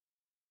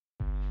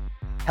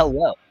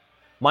Hello,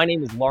 my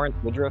name is Lawrence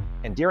Woodruff,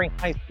 and during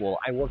high school,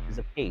 I worked as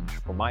a page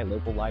for my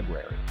local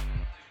library.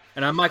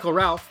 And I'm Michael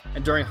Ralph,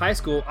 and during high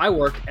school, I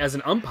worked as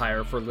an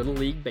umpire for Little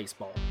League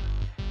Baseball.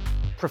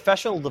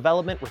 Professional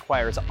development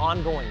requires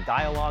ongoing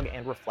dialogue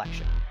and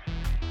reflection.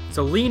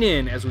 So lean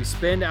in as we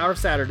spend our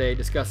Saturday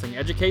discussing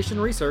education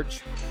research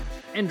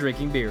and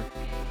drinking beer.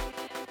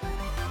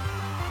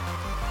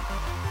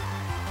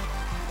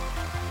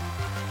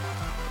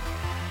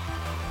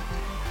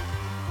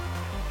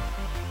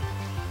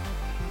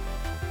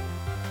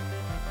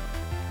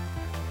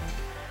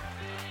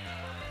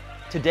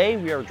 Today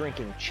we are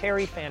drinking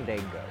Cherry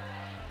Fandango,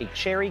 a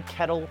cherry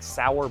kettle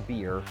sour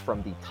beer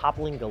from the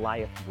Toppling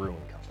Goliath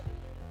Brewing Company.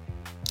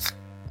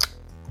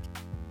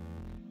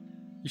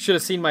 You should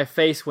have seen my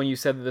face when you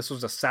said that this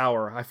was a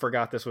sour. I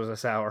forgot this was a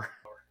sour.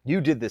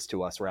 You did this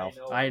to us, Ralph.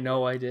 I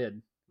know I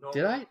did.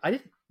 Did I? I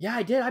didn't. Yeah,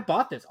 I did. I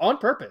bought this on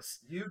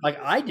purpose.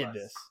 I did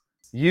this.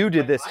 You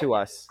did this to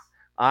us.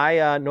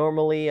 I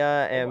normally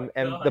am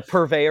the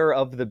purveyor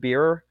of the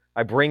beer.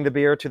 I bring the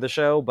beer to the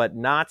show, but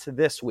not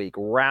this week.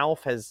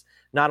 Ralph has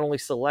not only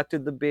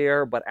selected the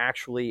beer, but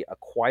actually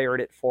acquired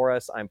it for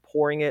us. I'm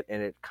pouring it,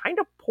 and it kind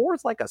of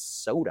pours like a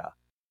soda.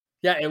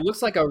 Yeah, it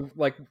looks like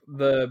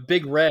the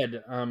Big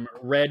Red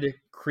red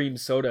cream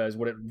soda is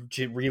what it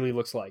really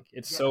looks like.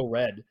 It's so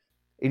red.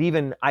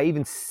 I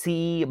even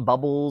see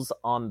bubbles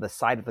on the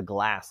side of the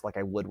glass like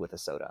I would with a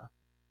soda.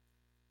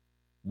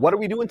 What are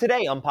we doing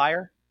today,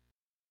 umpire?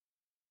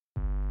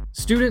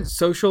 Student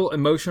social,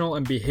 emotional,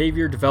 and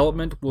behavior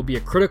development will be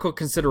a critical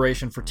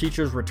consideration for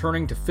teachers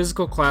returning to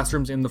physical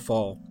classrooms in the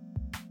fall.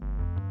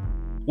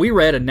 We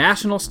read a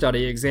national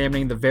study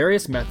examining the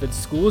various methods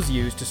schools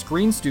use to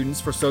screen students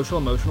for social,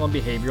 emotional, and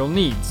behavioral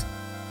needs.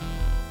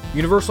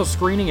 Universal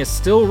screening is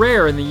still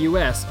rare in the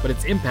US, but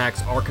its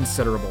impacts are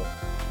considerable.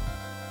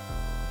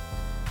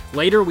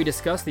 Later, we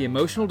discuss the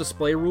emotional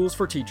display rules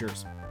for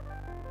teachers.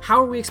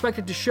 How are we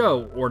expected to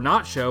show or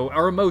not show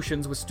our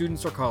emotions with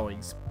students or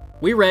colleagues?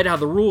 We read how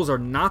the rules are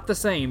not the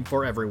same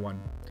for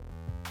everyone.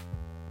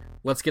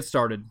 Let's get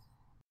started.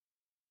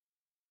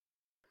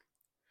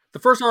 The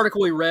first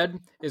article we read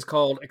is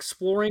called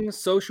Exploring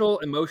Social,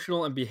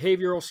 Emotional, and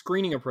Behavioral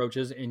Screening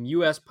Approaches in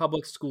U.S.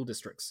 Public School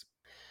Districts.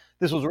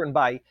 This was written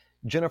by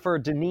Jennifer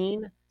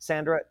Deneen,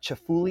 Sandra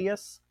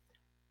Chafulias,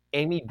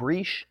 Amy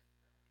Breach,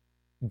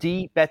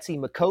 D. Betsy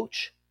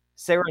McCoach,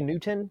 Sarah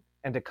Newton,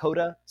 and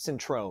Dakota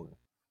Centrone.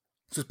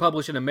 This was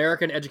published in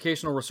American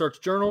Educational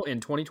Research Journal in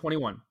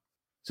 2021.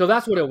 So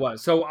that's what it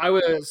was. So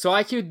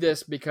I queued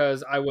this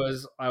because I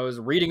was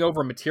reading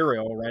over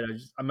material, right?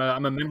 I'm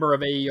a member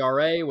of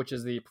AERA, which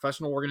is the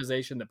professional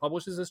organization that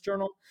publishes this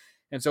journal,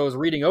 and so I was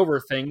reading over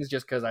things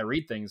just because I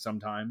read things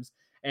sometimes.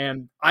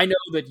 And I know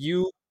that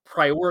you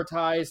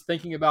prioritize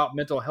thinking about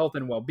mental health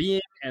and well-being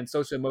and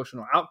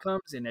socio-emotional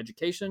outcomes in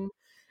education.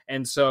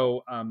 And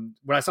so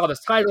when I saw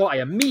this title, I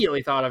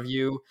immediately thought of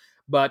you.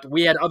 But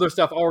we had other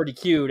stuff already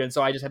queued, and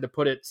so I just had to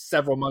put it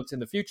several months in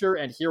the future.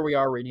 And here we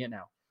are reading it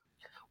now.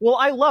 Well,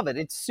 I love it.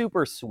 It's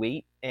super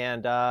sweet,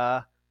 and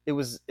I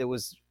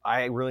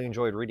really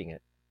enjoyed reading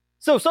it.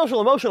 So social,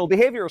 emotional,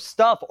 behavioral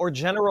stuff or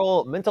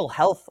general mental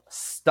health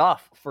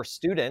stuff for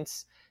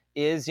students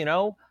is,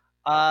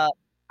 how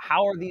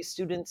are these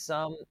students,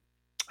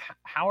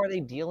 how are they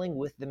dealing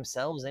with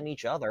themselves and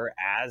each other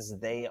as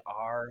they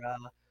are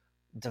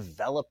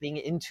developing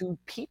into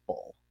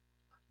people?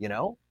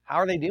 How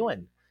are they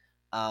doing?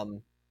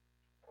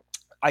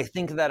 I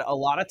think that a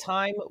lot of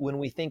time when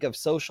we think of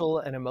social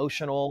and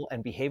emotional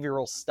and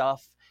behavioral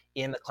stuff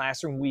in the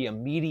classroom, we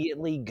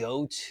immediately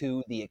go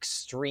to the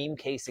extreme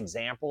case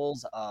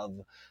examples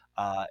of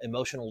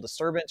emotional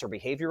disturbance or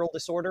behavioral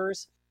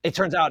disorders. It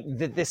turns out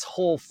that this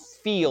whole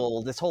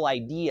field, this whole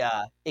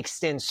idea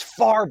extends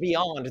far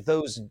beyond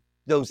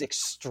those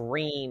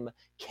extreme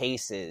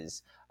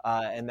cases.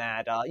 And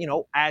that,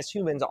 as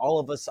humans,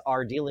 all of us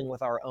are dealing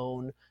with our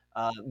own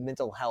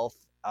mental health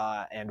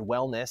and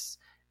wellness.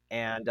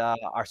 And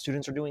our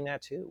students are doing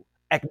that too.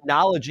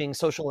 Acknowledging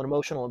social and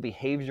emotional and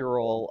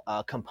behavioral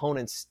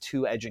components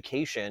to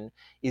education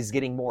is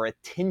getting more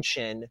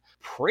attention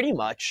pretty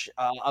much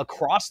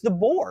across the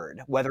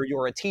board, whether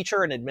you're a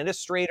teacher, an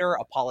administrator,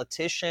 a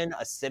politician,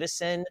 a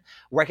citizen,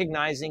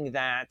 recognizing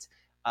that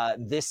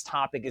this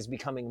topic is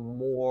becoming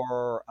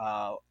more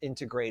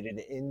integrated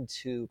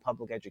into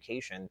public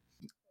education.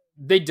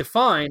 They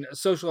define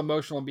social,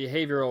 emotional, and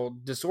behavioral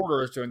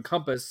disorders to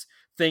encompass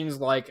things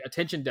like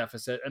attention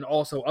deficit and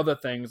also other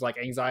things like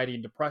anxiety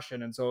and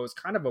depression. And so it's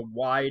kind of a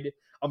wide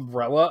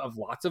umbrella of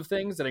lots of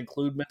things that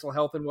include mental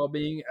health and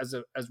well-being, as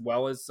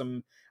well as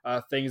some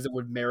things that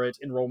would merit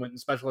enrollment in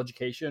special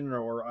education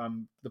or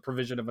the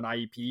provision of an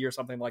IEP or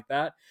something like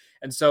that.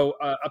 And so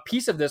a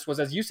piece of this was,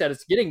 as you said,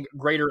 it's getting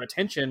greater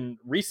attention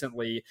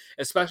recently,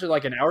 especially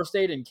like in our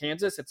state in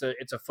Kansas.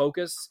 It's a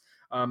focus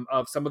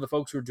of some of the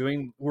folks who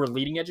are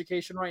leading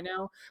education right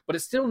now, but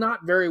it's still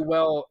not very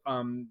well.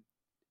 I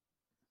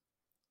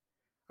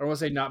don't want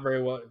to say not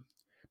very well,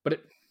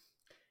 but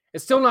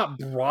It's still not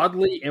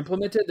broadly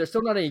implemented. There's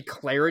still not any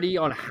clarity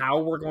on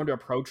how we're going to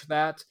approach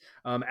that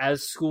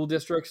as school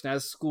districts and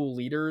as school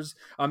leaders.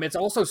 It's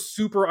also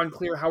super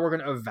unclear how we're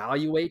going to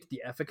evaluate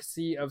the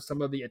efficacy of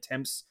some of the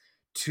attempts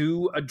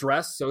to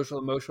address social,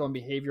 emotional, and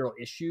behavioral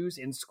issues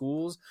in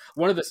schools.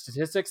 One of the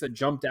statistics that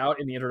jumped out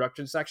in the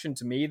introduction section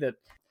to me that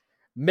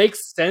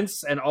makes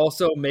sense and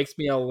also makes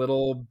me a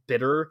little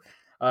bitter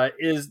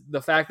is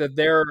the fact that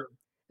there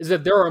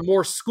are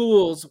more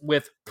schools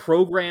with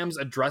programs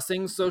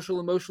addressing social,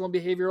 emotional, and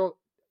behavioral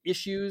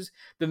issues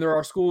than there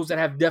are schools that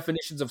have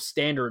definitions of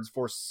standards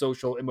for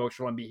social,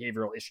 emotional, and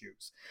behavioral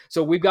issues.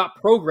 So we've got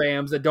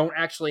programs that don't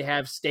actually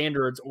have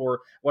standards or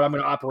what I'm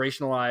going to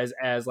operationalize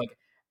as like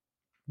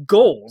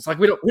goals. Like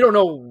we don't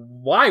know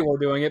why we're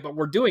doing it, but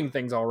we're doing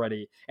things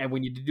already, and we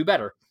need to do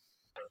better.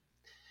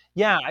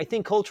 Yeah, I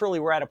think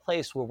culturally we're at a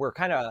place where we're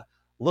kind of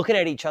looking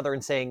at each other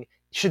and saying,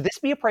 should this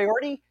be a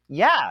priority?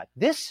 Yeah,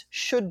 this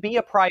should be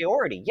a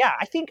priority. Yeah,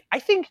 I think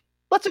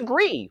let's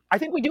agree. I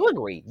think we do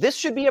agree. This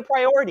should be a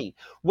priority.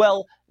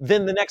 Well,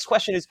 then the next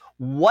question is,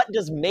 what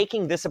does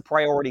making this a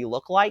priority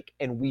look like?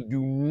 And we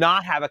do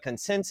not have a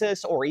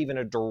consensus or even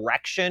a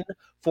direction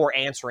for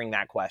answering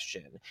that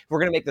question. If we're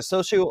going to make the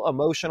social,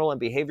 emotional,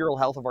 and behavioral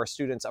health of our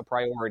students a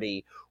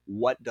priority,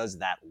 what does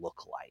that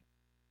look like?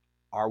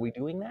 Are we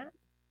doing that?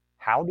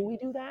 How do we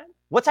do that?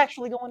 What's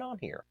actually going on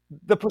here?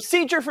 The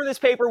procedure for this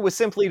paper was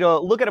simply to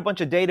look at a bunch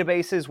of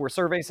databases where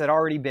surveys had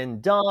already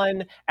been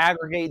done,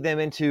 aggregate them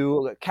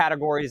into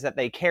categories that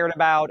they cared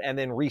about, and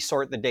then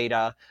resort the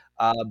data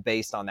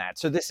based on that.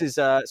 So this is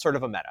sort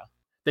of a meta.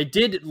 They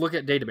did look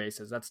at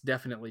databases. That's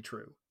definitely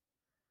true.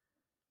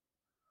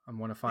 I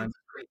want to find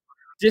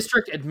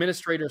district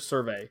administrator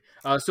survey.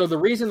 So the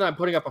reason that I'm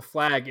putting up a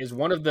flag is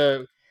one of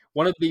the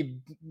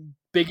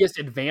biggest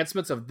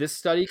advancements of this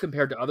study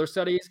compared to other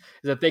studies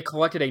is that they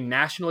collected a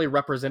nationally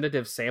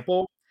representative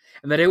sample,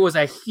 and that it was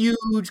a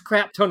huge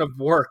crap ton of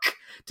work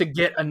to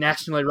get a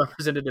nationally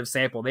representative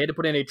sample. They had to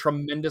put in a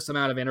tremendous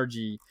amount of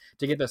energy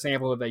to get the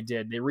sample that they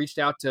did. They reached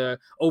out to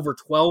over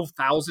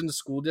 12,000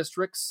 school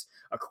districts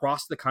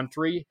across the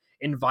country,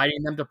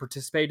 inviting them to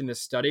participate in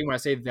this study. When I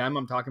say them,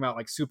 I'm talking about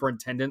like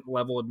superintendent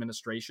level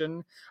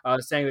administration,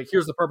 saying that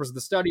here's the purpose of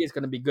the study. It's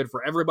going to be good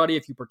for everybody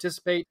if you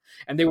participate.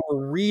 And they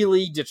were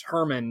really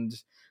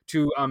determined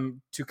to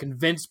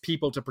convince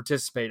people to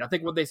participate. I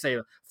think what they say,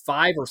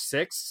 5 or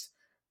 6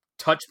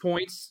 touch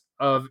points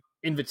of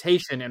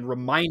invitation and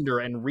reminder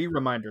and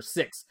re-reminder,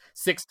 six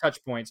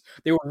touch points.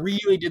 They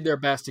really did their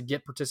best to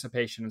get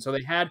participation. And so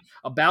they had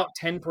about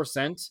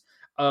 10%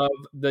 of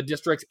the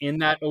districts in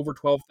that over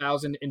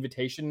 12,000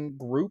 invitation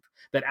group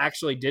that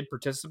actually did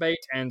participate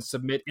and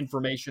submit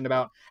information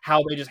about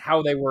how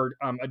they were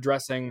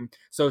addressing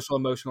social,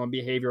 emotional, and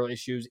behavioral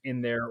issues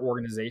in their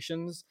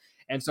organizations.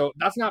 And so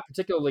that's not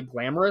particularly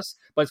glamorous,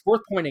 but it's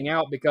worth pointing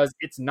out because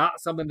it's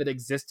not something that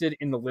existed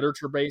in the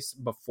literature base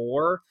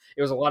before.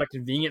 It was a lot of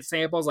convenient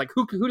samples, like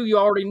who do you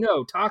already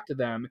know? Talk to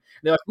them.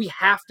 They're like, we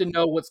have to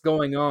know what's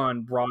going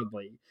on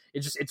broadly.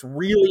 It's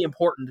really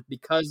important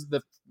because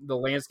the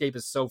landscape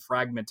is so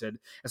fragmented.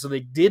 And so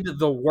they did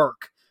the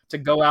work to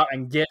go out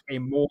and get a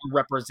more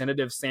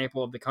representative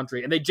sample of the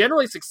country. And they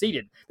generally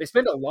succeeded. They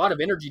spent a lot of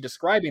energy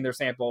describing their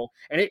sample,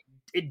 and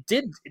it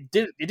did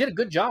a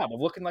good job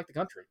of looking like the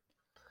country.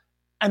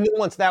 And then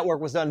once that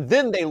work was done,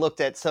 then they looked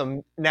at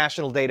some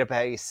national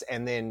database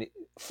and then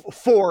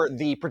for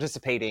the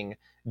participating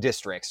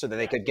districts so that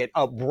they could get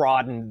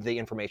broaden the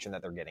information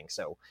that they're getting.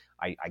 So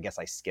I guess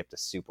I skipped a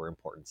super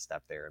important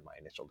step there in my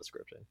initial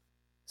description.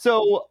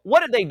 So what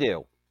did they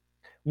do?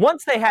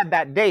 Once they had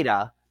that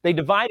data, they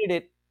divided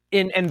it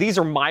in, and these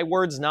are my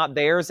words, not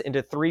theirs,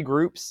 into 3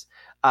 groups.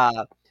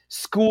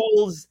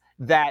 Schools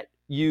that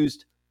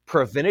used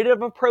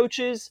preventative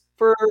approaches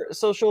for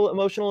social,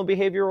 emotional, and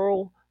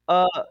behavioral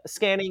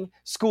scanning,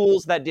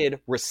 schools that did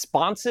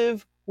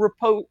responsive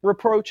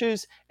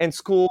approaches, and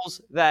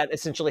schools that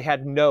essentially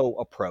had no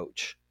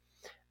approach.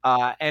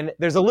 And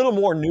there's a little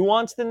more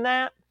nuance than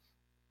that.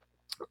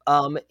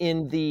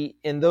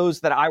 In those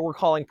that I were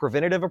calling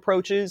preventative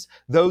approaches,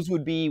 those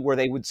would be where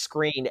they would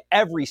screen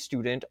every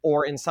student,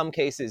 or in some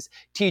cases,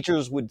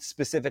 teachers would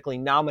specifically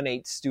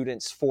nominate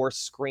students for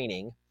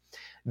screening.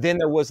 Then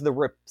there was the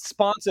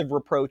responsive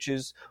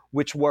approaches,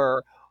 which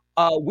were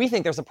we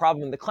think there's a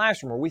problem in the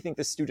classroom, or we think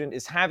the student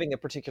is having a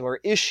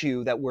particular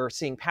issue that we're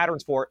seeing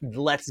patterns for.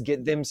 Let's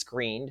get them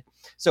screened.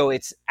 So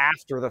it's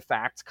after the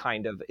fact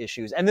kind of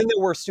issues. And then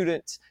there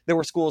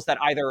were schools that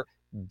either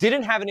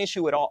didn't have an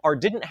issue at all or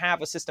didn't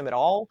have a system at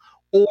all,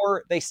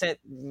 or they sent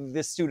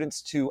the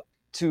students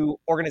to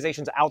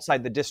organizations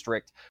outside the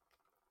district.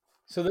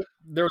 So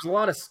there was a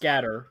lot of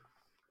scatter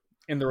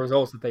in the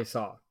results that they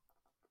saw.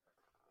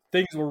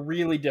 Things were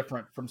really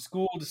different from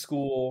school to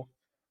school,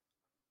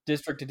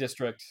 district to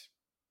district,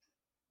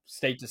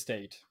 state to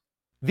state.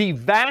 The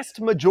vast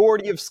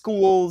majority of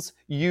schools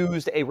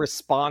used a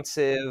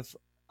responsive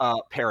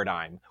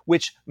paradigm,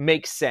 which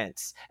makes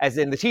sense. As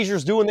in the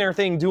teachers doing their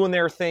thing,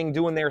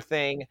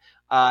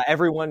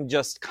 everyone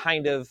just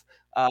kind of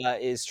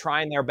is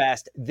trying their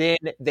best. Then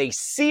they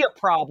see a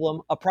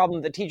problem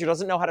the teacher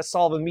doesn't know how to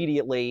solve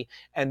immediately,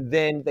 and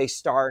then they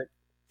start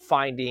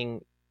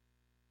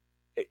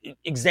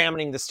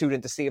examining the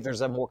student to see if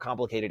there's a more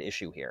complicated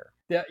issue here.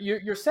 Yeah,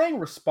 you're saying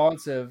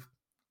responsive.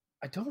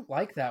 I don't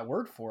like that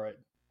word for it.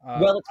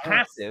 Well, it's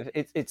passive.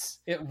 It's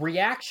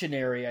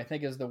reactionary, I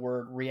think, is the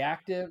word.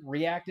 Reactive,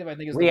 I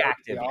think, is the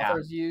reactive. word the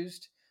authors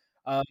used.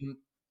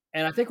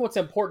 And I think what's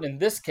important in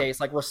this case,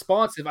 like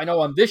responsive, I know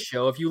on this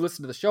show, if you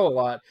listen to the show a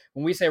lot,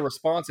 when we say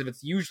responsive,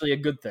 it's usually a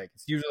good thing.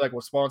 It's usually like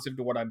responsive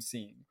to what I'm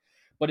seeing.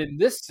 But in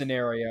this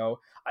scenario,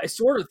 I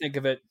sort of think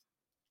of it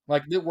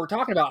like we're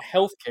talking about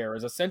healthcare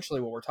is essentially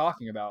what we're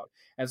talking about.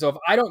 And so if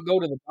I don't go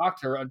to the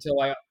doctor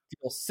until I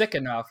feel sick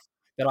enough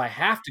that I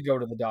have to go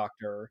to the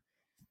doctor,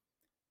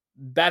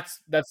 that's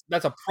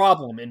a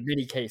problem in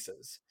many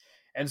cases.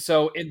 And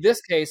so in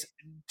this case,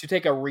 to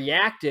take a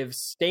reactive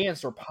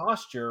stance or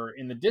posture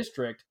in the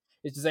district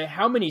is to say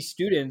how many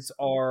students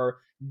are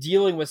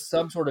dealing with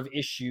some sort of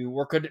issue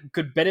or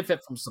could benefit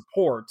from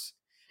support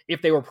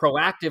if they were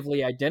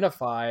proactively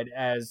identified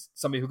as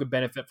somebody who could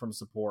benefit from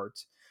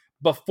support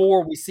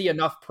before we see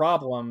enough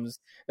problems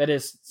that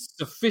is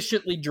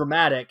sufficiently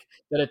dramatic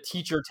that a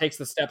teacher takes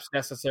the steps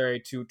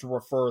necessary to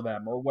refer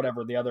them or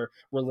whatever the other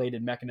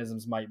related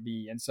mechanisms might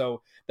be. And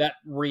so that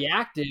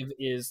reactive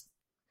is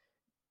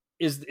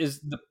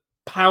the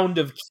pound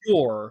of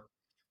cure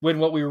when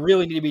what we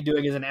really need to be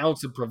doing is an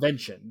ounce of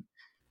prevention.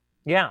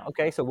 Yeah.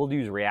 Okay. So we'll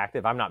use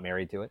reactive. I'm not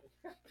married to it.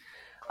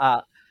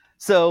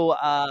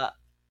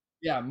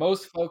 Yeah,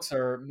 most folks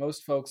are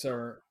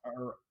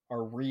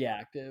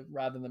reactive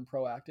rather than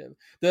proactive.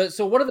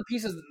 So one of the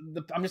pieces,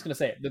 I'm just going to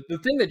say it, the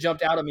thing that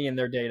jumped out at me in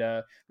their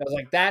data, that was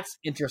like, that's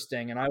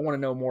interesting, and I want to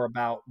know more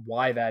about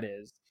why that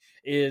is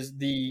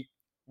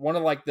one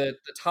of like the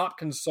top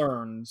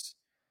concerns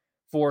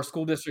for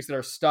school districts that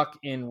are stuck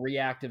in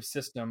reactive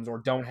systems or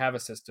don't have a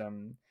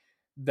system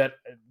that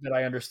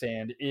I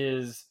understand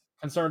is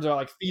concerns about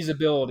like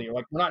feasibility, or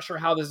like we're not sure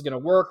how this is going to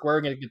work, where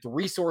we're going to get the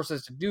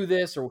resources to do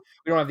this, or we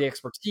don't have the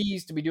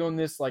expertise to be doing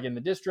this like in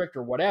the district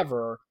or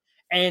whatever.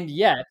 And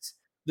yet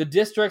the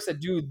districts that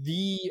do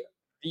the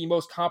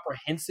most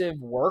comprehensive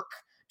work,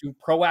 do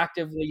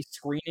proactively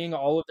screening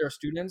all of their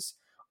students,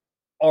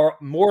 are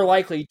more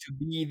likely to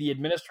be the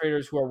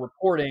administrators who are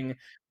reporting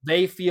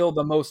they feel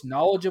the most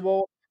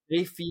knowledgeable,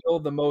 they feel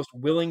the most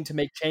willing to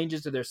make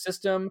changes to their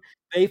system,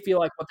 they feel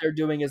like what they're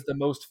doing is the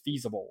most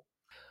feasible.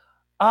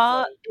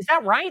 Is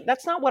that right?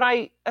 That's not what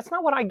I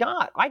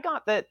got. I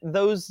got that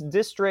those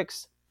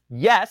districts,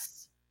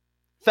 yes,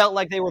 felt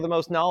like they were the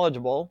most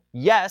knowledgeable.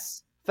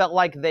 Yes, felt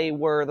like they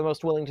were the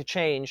most willing to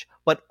change,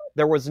 but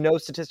there was no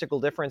statistical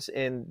difference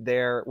in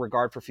their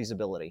regard for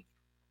feasibility.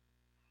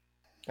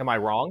 Am I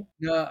wrong?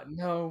 No,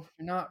 you're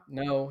not.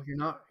 No, you're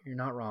not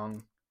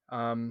wrong.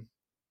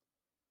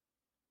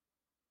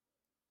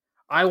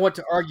 I want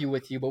to argue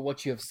with you, but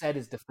what you have said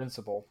is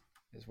defensible,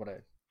 is what I'm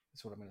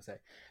going to say.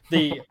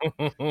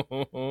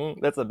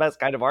 That's the best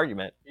kind of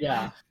argument.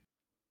 Yeah.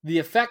 The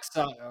effects.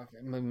 Okay,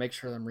 I'm going to make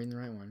sure that I'm reading the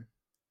right one.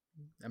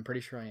 I'm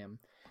pretty sure I am.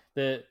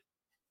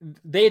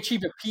 They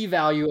achieved a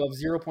p-value of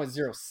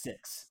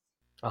 0.06.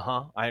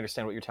 I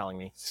understand what you're telling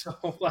me. So,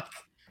 like,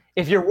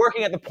 if you're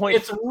working at the point,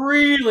 it's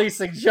really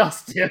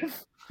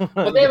suggestive,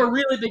 but they have a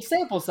really big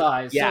sample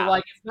size. Yeah. So,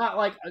 like, it's not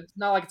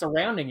like it's a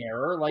rounding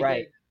error. Like,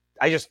 right.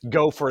 I just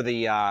go for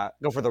the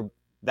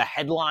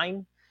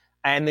headline,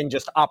 and then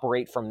just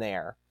operate from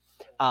there.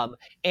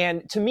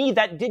 And to me,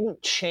 that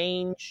didn't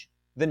change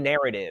the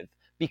narrative,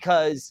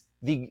 because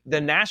the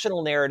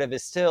national narrative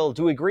is still,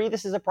 do we agree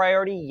this is a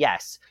priority?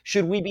 Yes.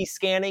 Should we be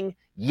scanning?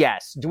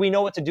 Yes. Do we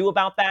know what to do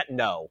about that?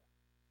 No.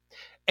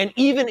 And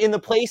even in the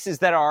places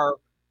that are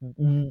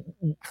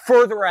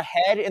further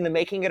ahead in the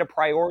making it a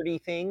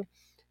priority,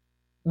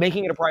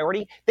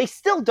 they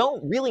still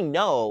don't really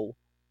know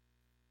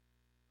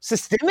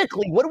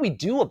systemically, what do we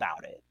do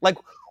about it? Like,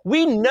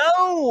 we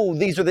know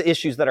these are the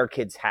issues that our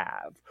kids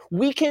have.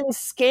 We can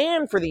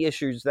scan for the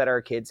issues that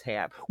our kids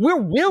have.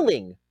 We're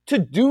willing to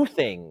do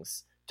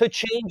things to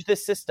change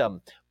this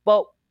system.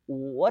 But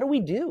what do we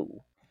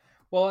do?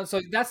 Well, and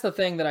so that's the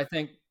thing that I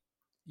think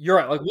you're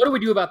right. Like, what do we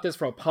do about this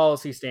from a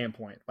policy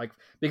standpoint? Like,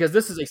 because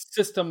this is a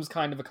systems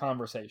kind of a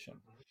conversation.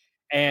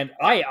 And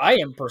I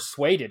am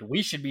persuaded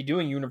we should be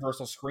doing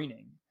universal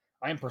screening.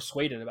 I am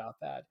persuaded about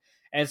that.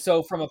 And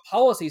so from a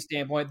policy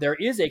standpoint, there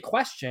is a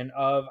question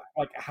of,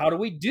 like, how do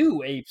we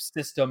do a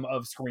system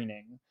of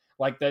screening?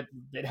 Like, that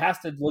it has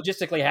to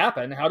logistically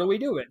happen. How do we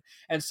do it?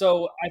 And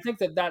so I think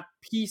that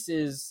piece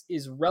is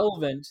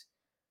relevant.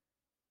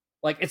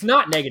 Like, it's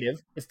not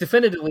negative. It's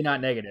definitively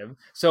not negative.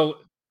 So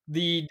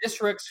the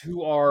districts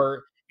who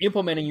are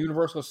implementing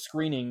universal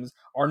screenings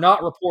are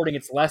not reporting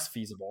it's less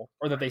feasible,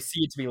 or that they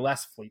see it to be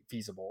less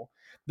feasible.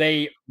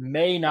 They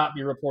may not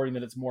be reporting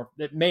that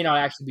it may not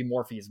actually be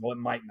more feasible. It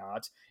might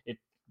not. It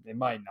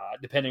might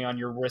not, depending on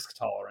your risk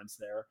tolerance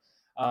there.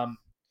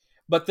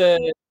 But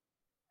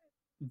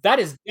that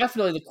is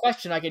definitely the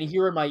question I can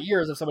hear in my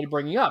ears of somebody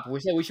bringing up. We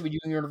say we should be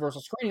doing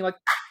universal screening. Like,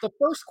 the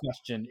first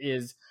question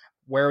is,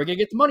 where are we going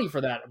to get the money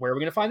for that? Where are we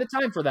going to find the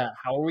time for that?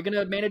 How are we going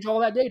to manage all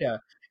that data?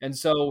 And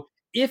so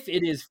if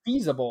it is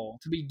feasible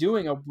to be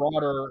doing a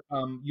broader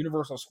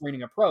universal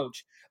screening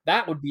approach,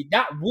 that would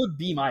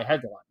be my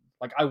headline.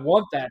 Like, I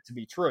want that to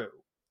be true.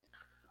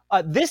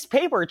 This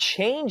paper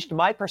changed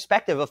my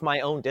perspective of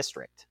my own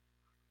district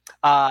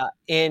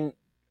in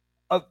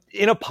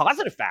a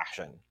positive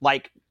fashion.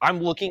 Like, I'm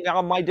looking at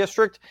my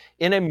district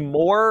in a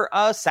more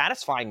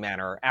satisfying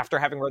manner after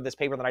having read this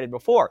paper than I did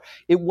before.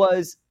 It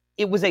was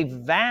a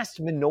vast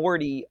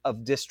minority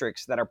of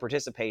districts that are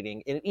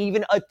participating in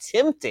even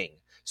attempting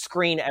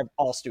screen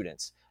all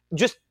students.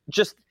 Just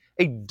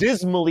a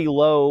dismally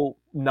low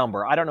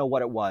number. I don't know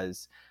what it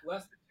was.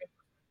 Less than 10%.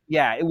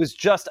 Yeah, it was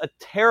just a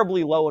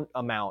terribly low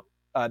amount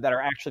that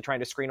are actually trying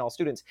to screen all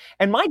students.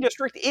 And my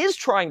district is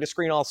trying to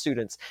screen all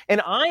students.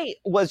 And I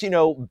was,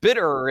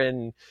 bitter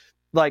and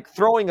like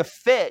throwing a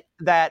fit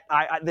that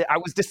I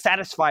was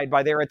dissatisfied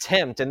by their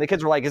attempt. And the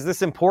kids were like, is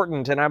this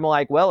important? And I'm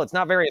like, well, it's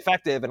not very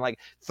effective. And like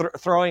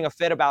throwing a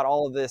fit about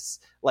all of this,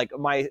 like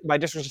my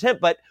district's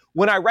attempt. But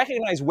when I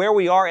recognize where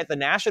we are at the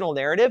national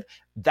narrative,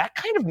 that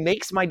kind of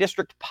makes my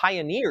district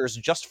pioneers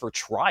just for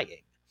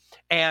trying.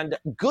 And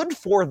good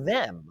for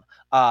them.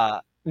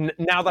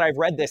 Now that I've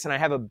read this and I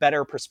have a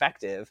better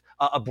perspective,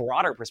 a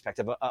broader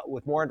perspective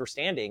with more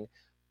understanding,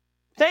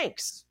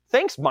 thanks,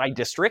 my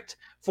district,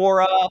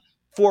 for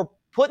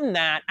putting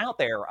that out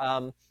there.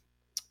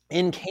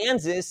 In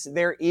Kansas,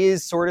 there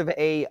is sort of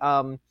a,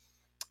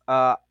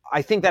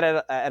 I think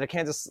that at a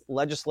Kansas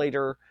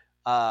legislator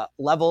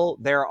level,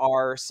 there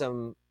are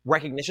some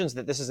recognitions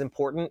that this is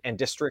important and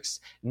districts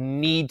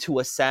need to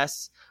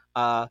assess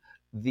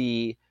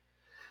the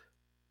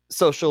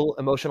social,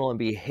 emotional, and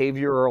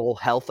behavioral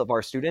health of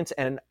our students.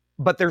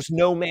 But there's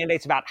no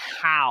mandates about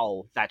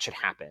how that should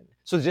happen.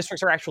 So the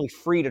districts are actually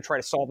free to try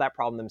to solve that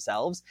problem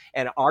themselves.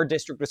 And our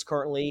district is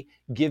currently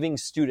giving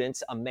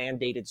students a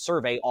mandated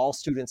survey. All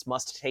students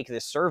must take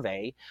this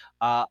survey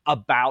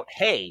about,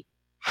 hey,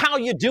 how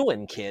you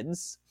doing,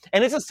 kids?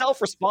 And it's a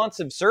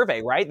self-responsive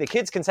survey, right? The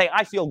kids can say,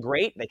 I feel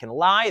great. They can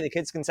lie. The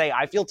kids can say,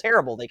 I feel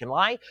terrible. They can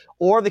lie.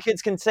 Or the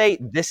kids can say,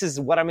 this is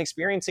what I'm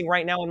experiencing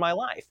right now in my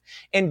life.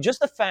 And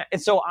just the fact,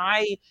 and so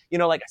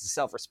it's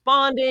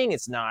self-responding.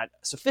 It's not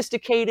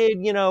sophisticated.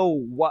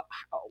 What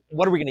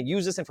are we going to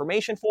use this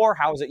information for?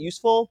 How is it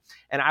useful?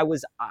 And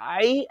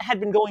I had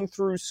been going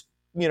through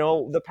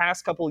the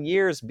past couple of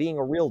years being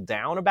a real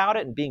down about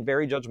it and being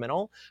very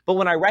judgmental. But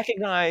when I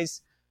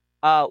recognize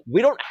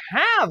we don't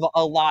have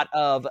a lot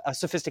of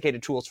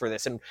sophisticated tools for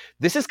this. And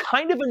this is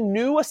kind of a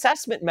new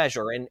assessment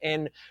measure.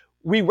 And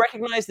we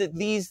recognize that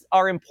these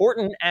are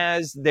important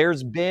as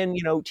there's been,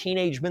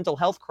 teenage mental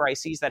health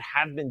crises that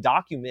have been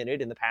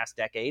documented in the past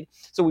decade.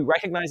 So we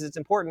recognize it's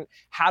important.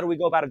 How do we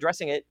go about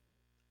addressing it?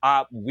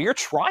 We're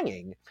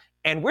trying.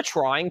 And we're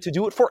trying to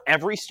do it for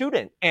every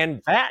student.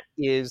 And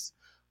that's,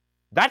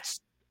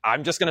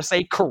 I'm just going to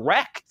say,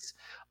 correct.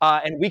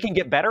 And we can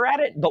get better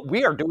at it, but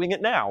we are doing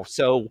it now.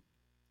 So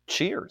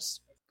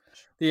cheers.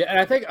 Yeah, and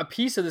I think a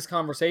piece of this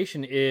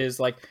conversation is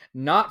like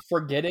not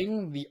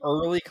forgetting the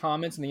early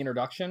comments in the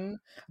introduction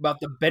about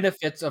the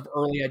benefits of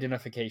early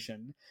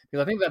identification,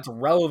 because I think that's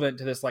relevant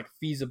to this like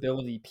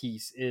feasibility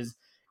piece. Is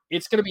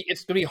it's gonna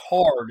be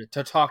hard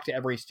to talk to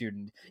every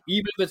student,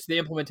 even if it's the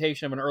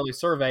implementation of an early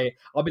survey.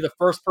 I'll be the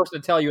first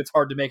person to tell you it's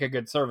hard to make a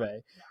good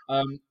survey,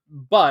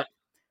 but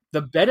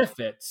the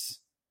benefits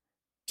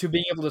to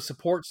being able to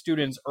support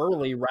students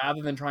early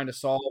rather than trying to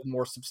solve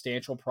more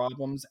substantial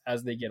problems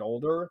as they get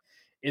older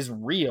is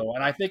real.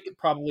 And I think it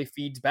probably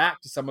feeds back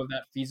to some of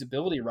that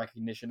feasibility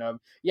recognition of,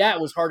 yeah,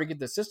 it was hard to get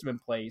the system in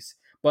place,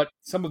 but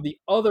some of the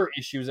other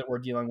issues that we're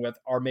dealing with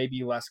are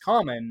maybe less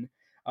common,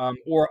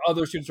 or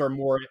other students are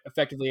more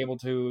effectively able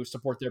to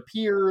support their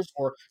peers,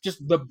 or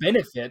just the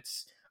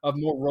benefits of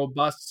more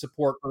robust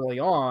support early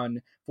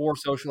on for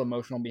social,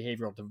 emotional, and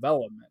behavioral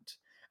development.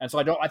 And so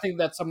I think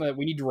that's something that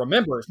we need to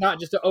remember. It's not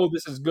just,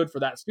 this is good for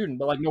that student,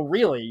 but like, no,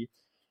 really,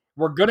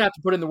 we're going to have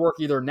to put in the work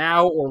either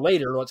now or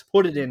later. Let's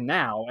put it in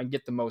now and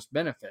get the most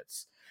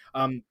benefits.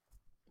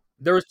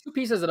 There was two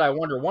pieces that I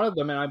wonder. One of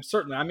them, and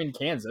I'm in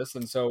Kansas,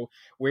 and so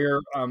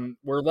we're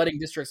letting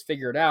districts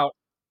figure it out.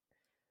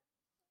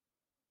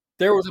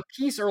 There was a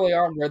piece early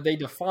on where they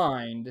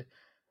defined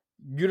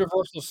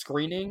universal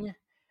screening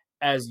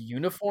as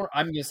uniform.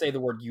 I'm going to say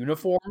the word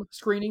uniform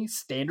screening,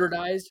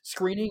 standardized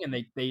screening, and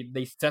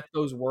they set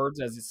those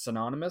words as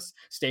synonymous,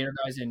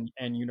 standardized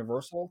and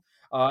universal.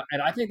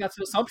 And I think that's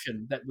an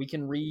assumption that we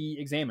can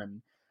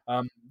re-examine.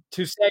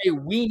 To say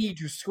we need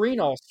to screen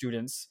all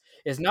students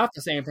is not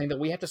the same thing that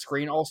we have to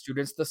screen all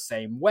students the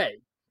same way,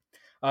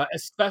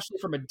 especially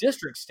from a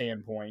district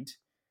standpoint.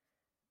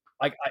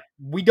 Like,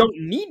 we don't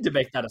need to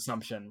make that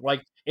assumption.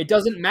 Like, it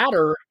doesn't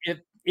matter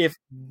if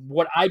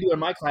what I do in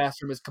my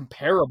classroom is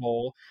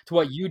comparable to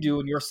what you do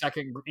in your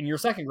second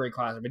grade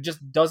classroom. It just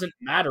doesn't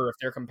matter if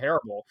they're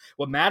comparable.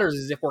 What matters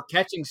is if we're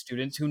catching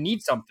students who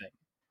need something.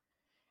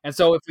 And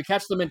so if we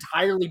catch them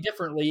entirely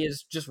differently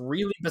is just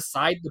really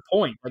beside the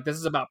point. Like, this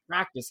is about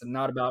practice and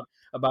not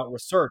about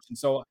research. And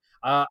so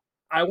I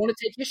want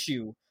to take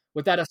issue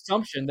with that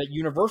assumption that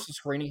universal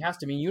screening has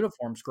to mean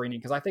uniform screening,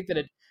 because I think that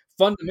it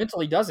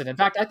fundamentally doesn't. In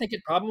fact, I think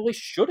it probably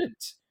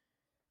shouldn't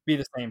be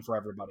the same for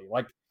everybody.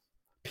 Like,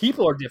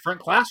 people are different,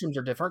 classrooms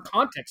are different,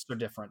 contexts are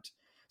different.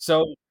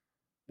 So,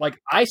 like,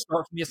 I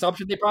start from the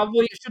assumption they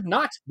probably should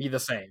not be the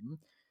same.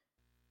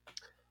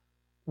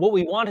 What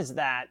we want is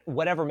that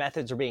whatever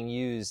methods are being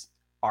used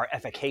are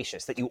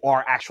efficacious, that you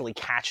are actually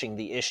catching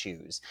the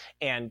issues.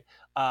 And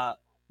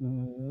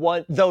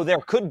though there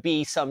could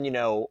be some,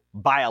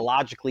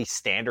 biologically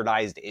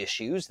standardized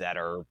issues that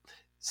are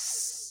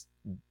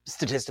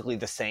statistically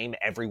the same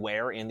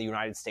everywhere in the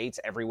United States,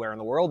 everywhere in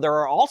the world, there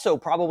are also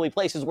probably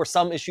places where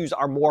some issues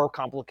are more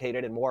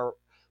complicated and more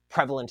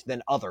prevalent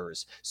than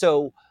others.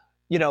 So,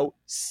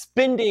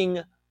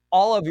 spending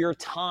all of your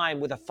time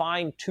with a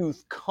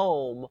fine-tooth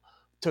comb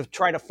to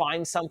try to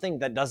find something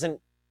that doesn't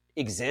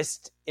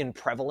exist in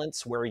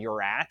prevalence where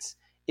you're at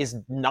is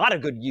not a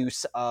good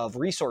use of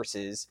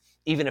resources,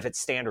 even if it's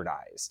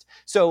standardized.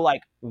 So,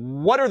 like,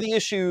 what are the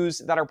issues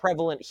that are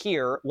prevalent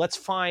here? Let's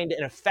find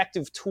an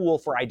effective tool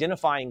for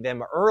identifying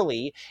them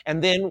early,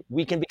 and then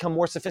we can become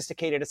more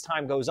sophisticated as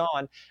time goes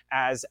on,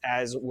 as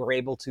we're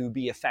able to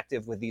be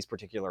effective with these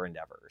particular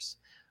endeavors.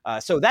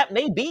 So that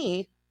may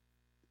be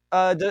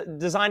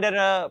designed at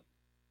a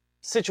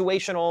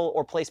situational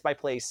or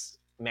place-by-place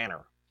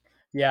manner.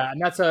 Yeah,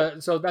 and that's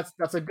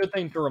a good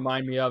thing to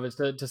remind me of, is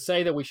to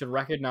say that we should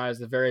recognize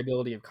the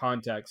variability of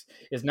context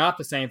is not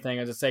the same thing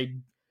as to say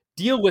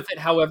deal with it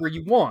however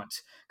you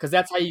want, because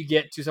that's how you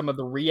get to some of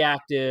the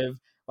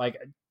reactive, like,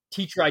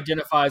 teacher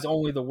identifies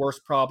only the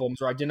worst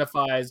problems, or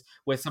identifies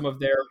with some of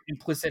their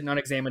implicit and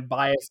unexamined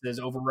biases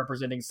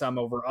overrepresenting some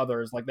over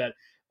others, like that.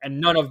 And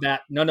none of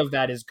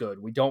that is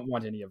good. We don't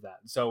want any of that.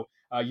 So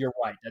you're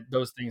right that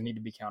those things need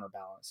to be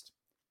counterbalanced.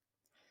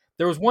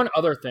 There was one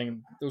other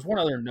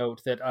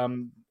note that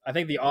I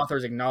think the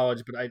authors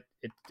acknowledged, but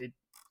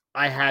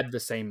I had the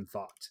same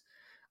thought.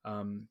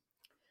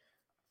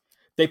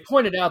 They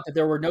pointed out that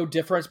there were no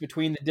difference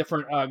between the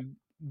different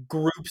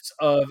groups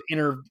of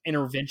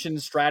intervention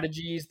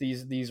strategies,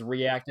 these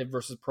reactive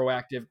versus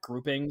proactive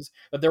groupings,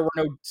 that there were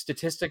no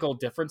statistical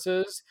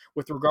differences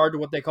with regard to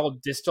what they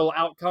called distal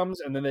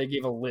outcomes. And then they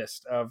gave a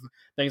list of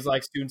things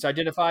like students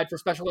identified for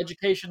special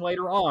education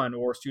later on,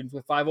 or students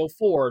with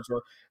 504s,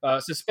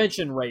 or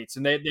suspension rates.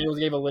 And they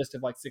gave a list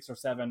of like 6 or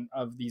 7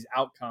 of these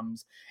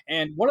outcomes.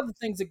 And one of the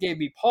things that gave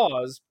me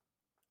pause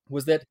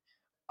was that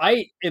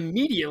I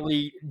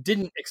immediately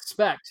didn't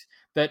expect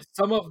that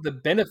some of the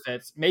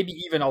benefits, maybe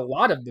even a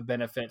lot of the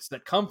benefits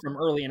that come from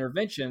early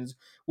interventions,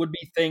 would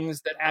be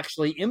things that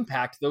actually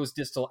impact those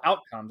distal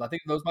outcomes. I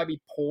think those might be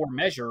poor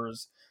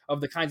measures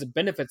of the kinds of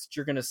benefits that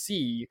you're going to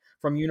see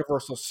from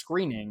universal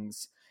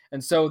screenings.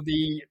 And so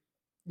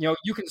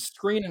you can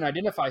screen and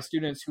identify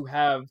students who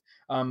have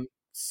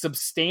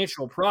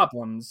substantial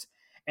problems,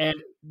 and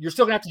you're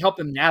still going to have to help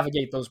them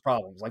navigate those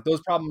problems. Like,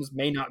 those problems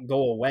may not go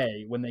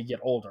away when they get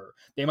older.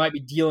 They might be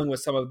dealing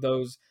with some of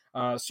those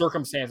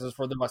circumstances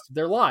for the rest of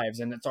their lives,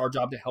 and it's our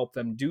job to help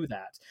them do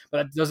that. But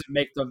that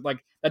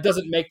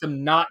doesn't make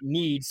them not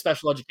need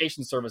special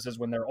education services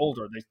when they're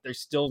older. They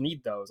still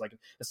need those. Like,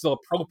 it's still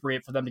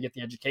appropriate for them to get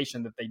the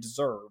education that they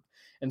deserve.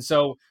 And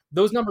so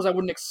those numbers I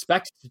wouldn't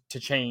expect to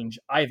change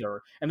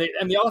either. And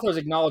the authors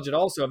acknowledge it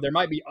also. There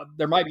might be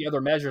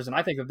other measures, and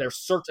I think that there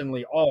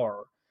certainly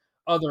are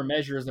other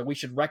measures that we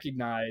should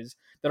recognize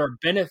that are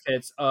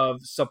benefits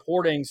of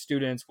supporting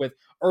students with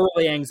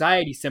early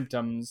anxiety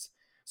symptoms,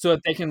 so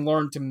that they can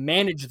learn to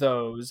manage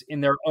those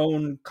in their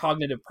own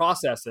cognitive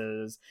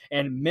processes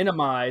and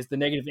minimize the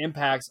negative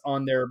impacts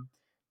on their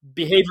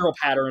behavioral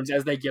patterns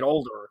as they get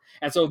older.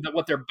 And so that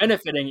what they're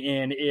benefiting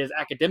in is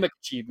academic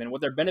achievement.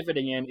 What they're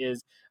benefiting in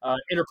is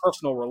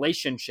interpersonal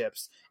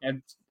relationships,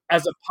 and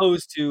as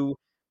opposed to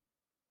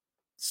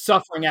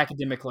suffering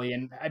academically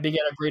and being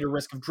at a greater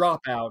risk of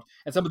dropout,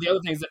 and some of the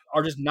other things that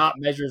are just not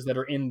measures that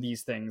are in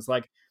these things.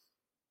 Like,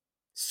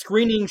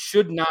 screening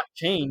should not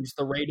change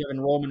the rate of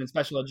enrollment in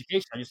special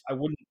education.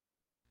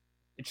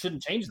 It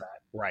shouldn't change that.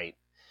 Right.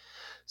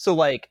 So,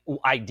 like,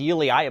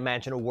 ideally, I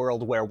imagine a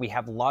world where we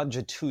have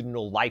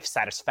longitudinal life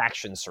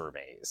satisfaction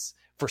surveys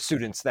for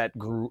students that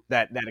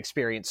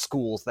experience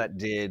schools that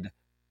did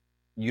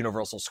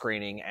universal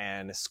screening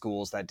and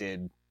schools that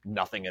did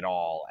nothing at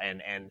all.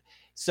 And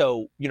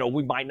so,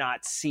 we might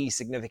not see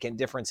significant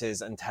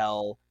differences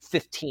until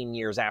 15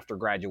 years after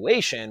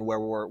graduation, where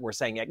we're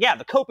saying, yeah,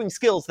 the coping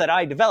skills that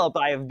I developed,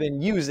 I have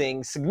been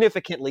using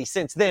significantly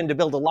since then to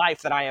build a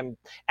life that I am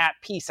at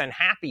peace and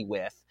happy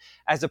with,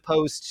 as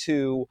opposed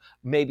to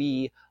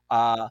maybe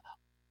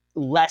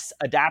less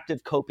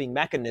adaptive coping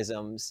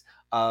mechanisms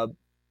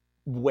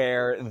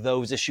where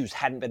those issues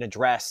hadn't been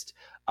addressed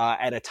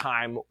at a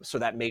time so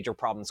that major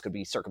problems could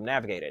be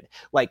circumnavigated.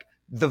 Like,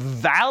 the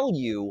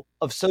value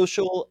of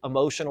social,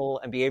 emotional,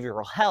 and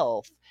behavioral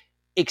health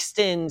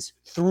extends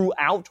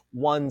throughout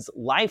one's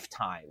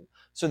lifetime.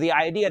 So the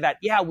idea that,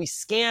 yeah, we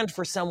scanned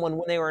for someone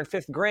when they were in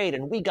 5th grade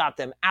and we got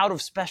them out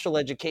of special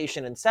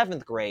education in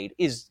 7th grade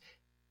is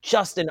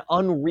just an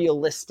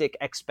unrealistic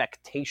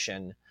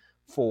expectation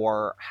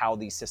for how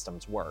these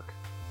systems work.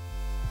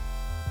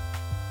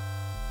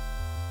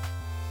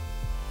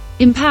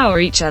 Empower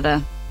each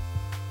other.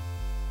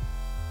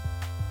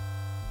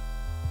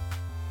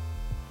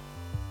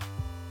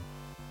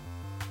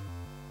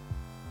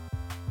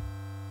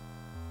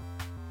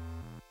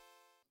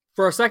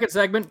 For our second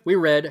segment, we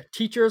read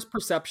Teachers'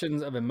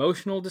 Perceptions of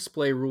Emotional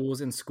Display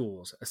Rules in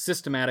Schools, a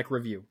Systematic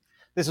Review.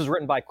 This was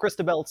written by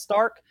Christabel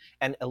Stark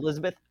and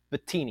Elizabeth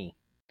Bettini.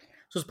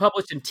 This was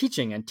published in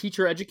Teaching and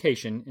Teacher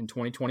Education in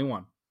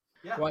 2021.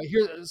 Yeah. Well,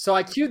 so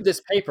I queued this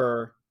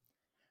paper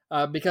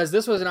because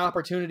this was an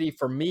opportunity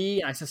for me,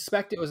 and I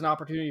suspect it was an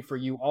opportunity for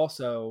you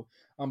also,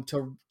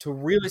 to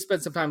really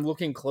spend some time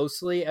looking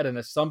closely at an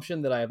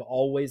assumption that I have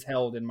always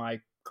held in my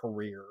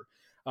career.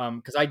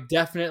 Because I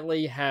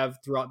definitely have,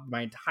 throughout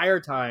my entire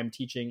time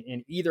teaching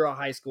in either a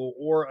high school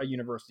or a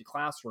university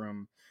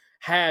classroom,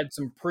 had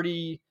some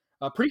pretty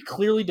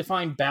clearly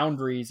defined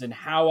boundaries in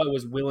how I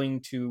was willing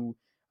to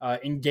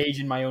engage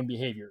in my own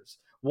behaviors,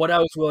 what I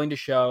was willing to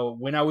show,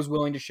 when I was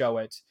willing to show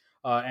it,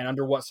 and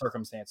under what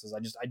circumstances.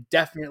 I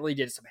definitely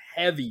did some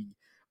heavy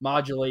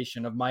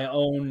modulation of my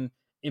own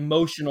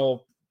emotive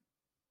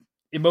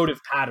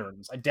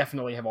patterns. I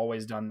definitely have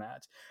always done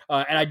that,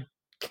 and I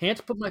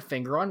can't put my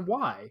finger on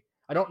why.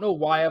 I don't know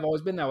why I've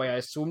always been that way. I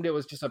assumed it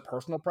was just a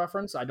personal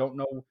preference. I don't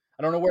know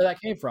where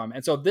that came from.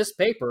 And so this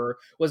paper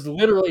was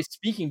literally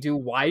speaking to,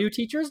 why do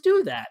teachers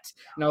do that?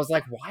 And I was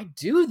like, why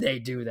do they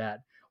do that?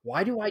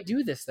 Why do I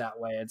do this that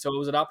way? And so it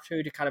was an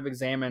opportunity to kind of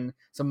examine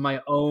some of my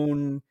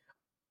own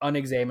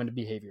unexamined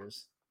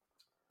behaviors.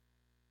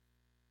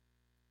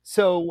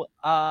 So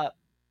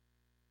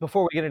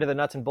before we get into the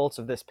nuts and bolts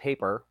of this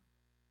paper,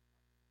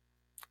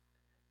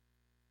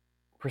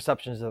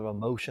 Perceptions of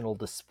Emotional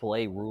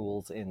Display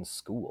Rules in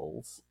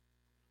Schools,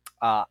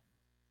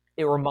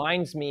 it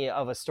reminds me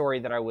of a story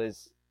that it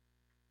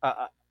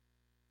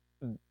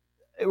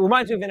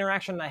reminds me of an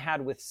interaction I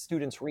had with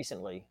students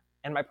recently,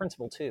 and my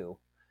principal too,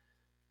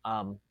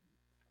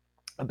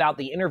 about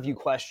the interview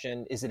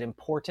question: is it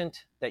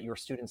important that your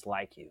students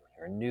like you?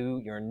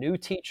 You're a new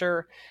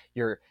teacher,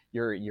 you're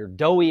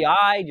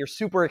doughy-eyed, you're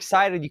super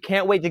excited, you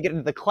can't wait to get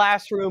into the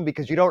classroom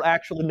because you don't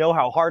actually know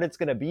how hard it's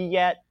going to be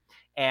yet.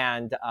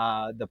 And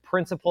the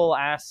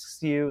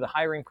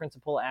hiring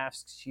principal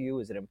asks you,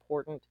 is it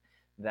important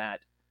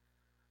that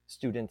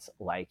students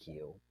like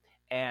you?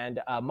 And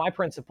my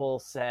principal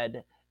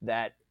said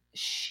that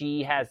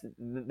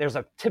there's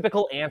a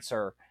typical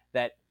answer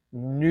that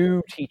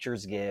new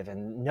teachers give,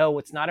 and no,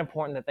 it's not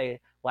important that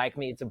they like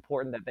me, it's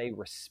important that they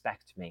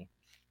respect me.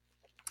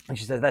 And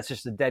she says that's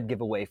just a dead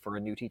giveaway for a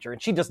new teacher, and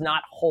she does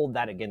not hold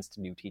that against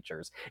new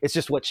teachers. It's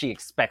just what she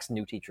expects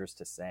new teachers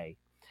to say.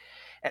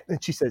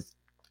 And she says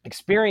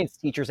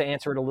experienced teachers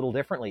answer it a little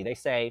differently. They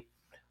say,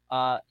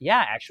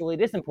 yeah, actually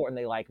it is important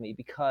they like me,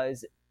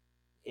 because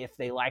if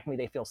they like me,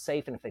 they feel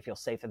safe, and if they feel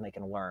safe, then they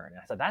can learn. And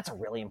I said, that's a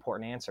really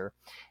important answer.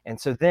 And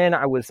so then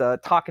I was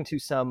talking to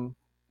some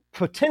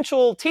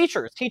potential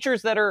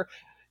teachers that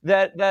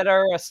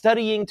are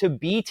studying to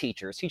be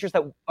teachers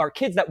that are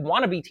kids that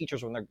want to be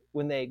teachers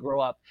when they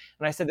grow up.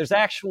 And I said, there's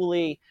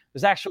actually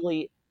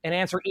an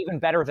answer even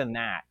better than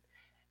that.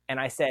 And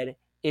I said,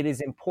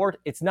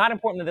 it's not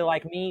important that they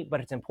like me,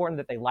 but it's important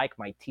that they like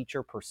my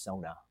teacher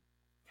persona.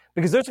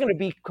 Because there's going to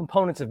be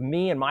components of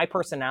me and my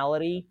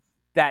personality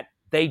that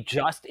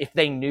if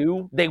they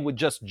knew, they would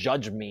just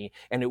judge me,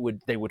 and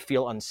they would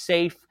feel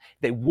unsafe.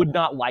 They would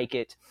not like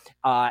it.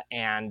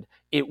 And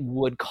it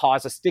would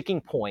cause a sticking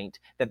point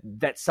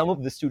that some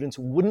of the students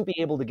wouldn't be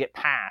able to get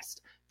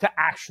past to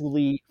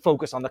actually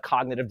focus on the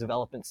cognitive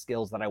development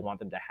skills that I want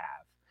them to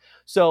have.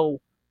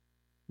 So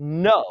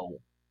no,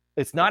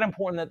 it's not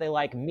important that they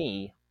like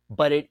me,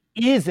 but it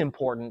is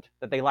important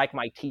that they like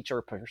my teacher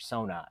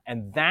persona.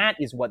 And that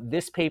is what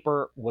this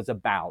paper was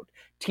about.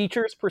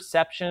 Teachers'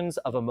 perceptions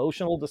of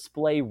emotional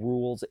display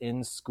rules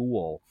in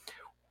school.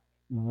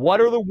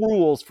 What are the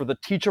rules for the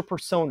teacher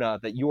persona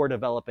that you are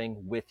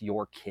developing with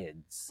your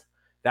kids?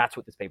 That's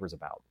what this paper is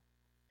about.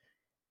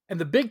 And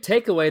the big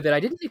takeaway that I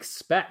didn't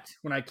expect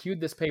when I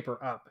queued this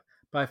paper up,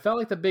 but I felt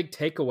like the big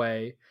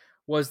takeaway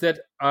was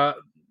that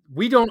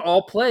we don't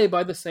all play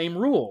by the same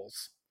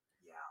rules.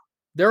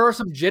 There are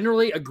some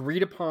generally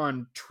agreed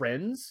upon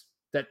trends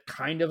that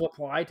kind of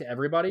apply to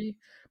everybody,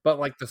 but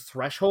like the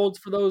thresholds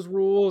for those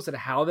rules and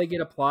how they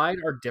get applied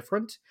are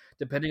different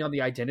depending on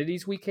the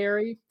identities we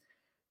carry.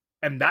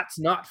 And that's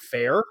not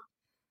fair.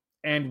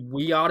 And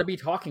we ought to be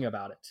talking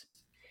about it.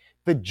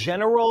 The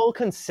general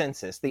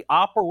consensus, the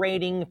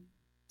operating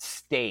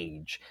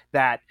stage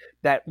that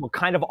we're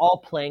kind of all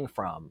playing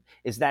from,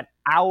 is that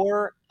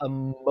our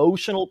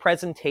emotional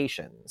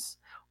presentations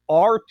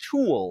are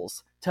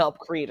tools to help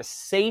create a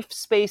safe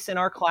space in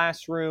our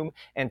classroom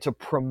and to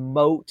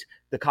promote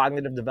the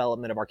cognitive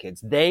development of our kids.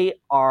 They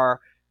are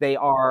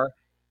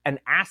an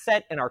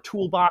asset in our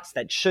toolbox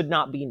that should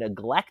not be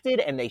neglected,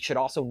 and they should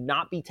also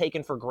not be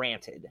taken for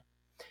granted.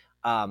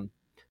 So,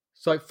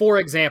 like, for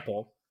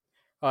example,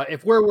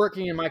 if we're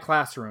working in my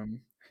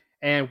classroom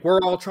and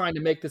we're all trying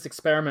to make this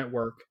experiment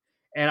work,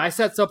 and I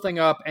set something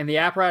up and the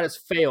apparatus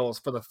fails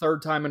for the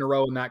third time in a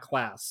row in that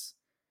class,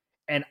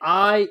 and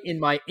I, in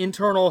my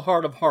internal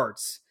heart of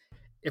hearts,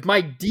 if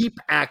my deep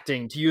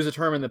acting, to use a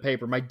term in the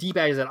paper, my deep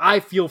acting is that I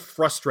feel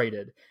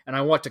frustrated and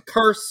I want to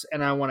curse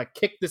and I want to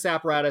kick this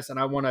apparatus and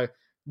I want to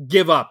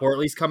give up or at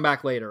least come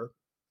back later.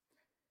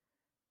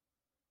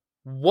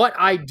 What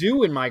I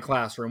do in my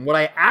classroom, what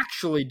I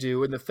actually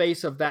do in the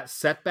face of that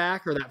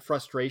setback or that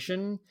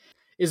frustration,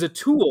 is a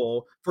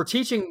tool for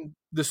teaching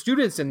the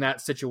students in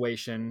that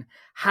situation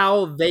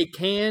how they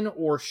can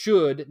or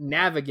should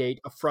navigate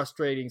a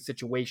frustrating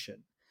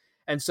situation.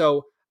 And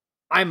so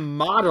I'm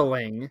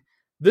modeling,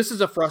 this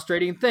is a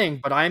frustrating thing,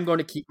 but I'm going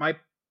to keep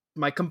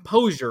my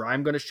composure.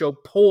 I'm going to show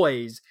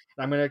poise,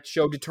 and I'm going to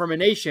show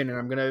determination, and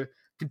I'm going to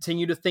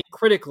continue to think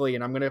critically,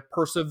 and I'm going to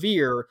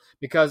persevere,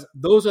 because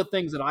those are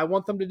things that I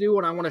want them to do,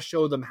 and I want to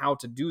show them how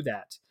to do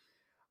that.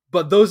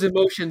 But those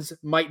emotions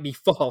might be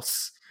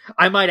false.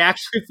 I might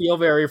actually feel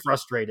very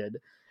frustrated.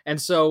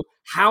 And so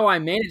how I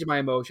manage my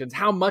emotions,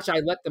 how much I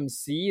let them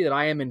see that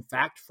I am in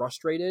fact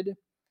frustrated,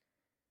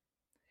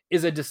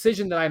 is a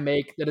decision that I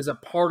make that is a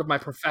part of my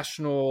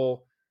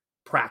professional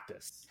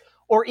practice.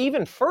 Or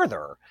even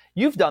further,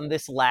 you've done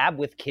this lab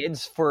with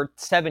kids for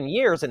 7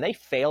 years and they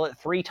fail it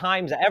 3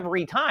 times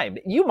every time.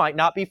 You might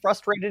not be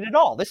frustrated at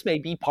all. This may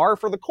be par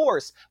for the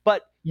course,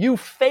 but you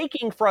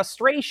faking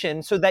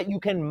frustration so that you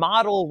can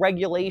model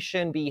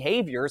regulation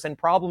behaviors and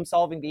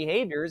problem-solving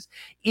behaviors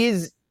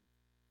is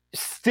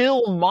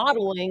still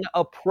modeling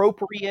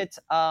appropriate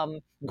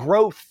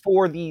growth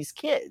for these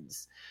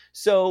kids.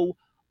 So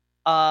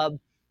our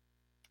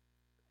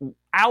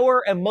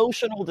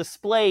emotional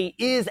display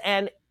is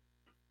an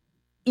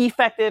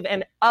effective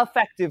and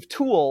effective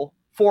tool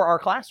for our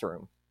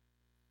classroom.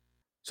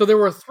 So there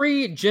were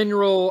 3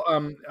 general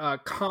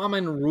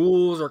common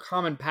rules or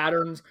common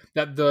patterns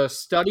that the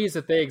studies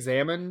that they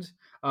examined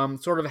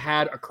sort of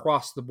had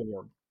across the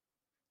board.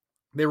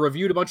 They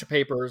reviewed a bunch of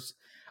papers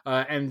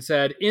and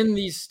said, in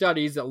these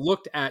studies that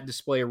looked at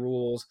display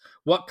rules,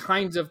 what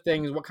kinds of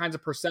things, what kinds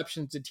of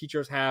perceptions did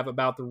teachers have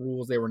about the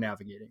rules they were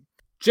navigating?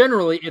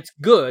 Generally, it's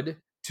good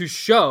to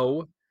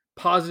show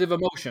positive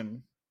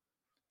emotion.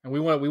 And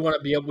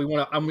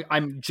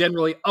I'm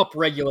generally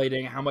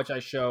upregulating how much I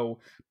show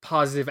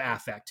positive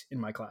affect in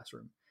my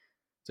classroom.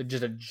 So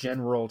just a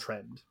general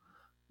trend.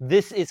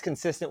 This is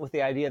consistent with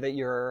the idea that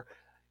you're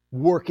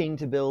working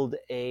to build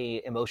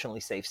a emotionally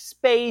safe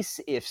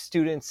space. If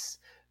students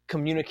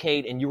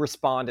communicate and you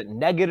respond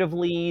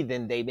negatively,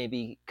 then they may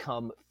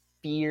become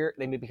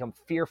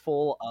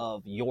fearful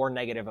of your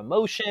negative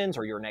emotions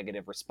or your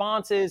negative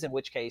responses, in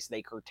which case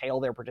they curtail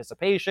their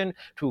participation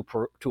to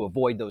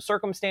avoid those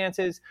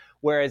circumstances.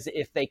 Whereas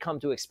if they come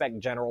to expect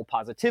general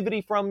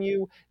positivity from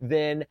you,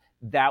 then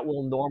that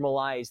will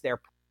normalize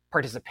their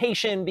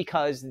participation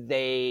because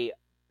they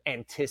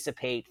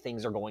anticipate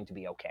things are going to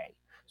be okay.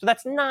 So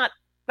that's not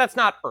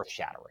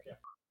earth-shattering.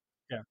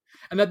 Yeah.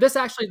 And that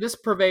this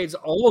pervades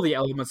all of the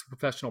elements of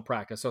professional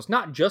practice. So it's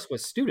not just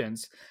with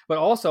students, but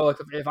also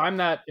if I'm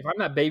that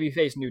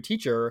baby-faced new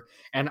teacher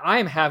and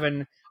I'm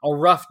having a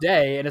rough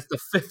day and it's the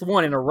 5th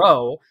one in a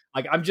row,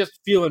 like I'm just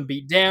feeling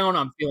beat down,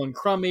 I'm feeling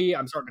crummy,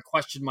 I'm starting to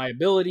question my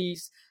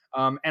abilities.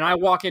 And I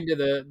walk into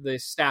the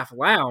staff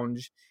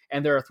lounge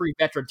and there are 3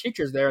 veteran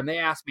teachers there and they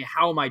ask me,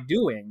 how am I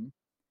doing?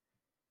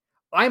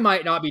 I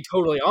might not be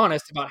totally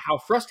honest about how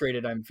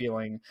frustrated I'm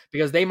feeling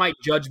because they might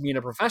judge me in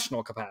a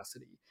professional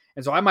capacity.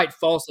 And so I might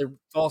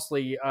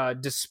falsely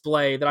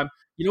display that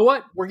you know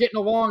what, we're getting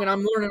along and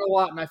I'm learning a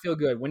lot and I feel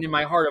good. When in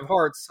my heart of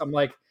hearts, I'm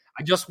like,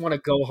 I just want to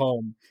go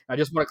home. I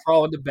just want to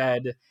crawl into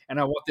bed and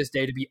I want this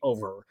day to be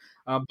over.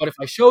 But if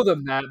I show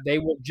them that, they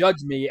will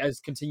judge me as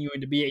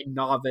continuing to be a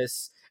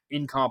novice,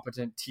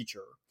 incompetent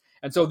teacher.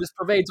 And so this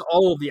pervades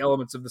all of the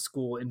elements of the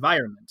school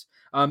environment.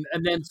 And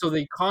then so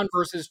the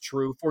converse is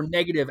true for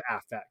negative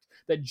affect,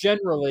 that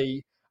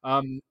generally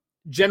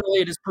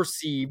it is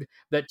perceived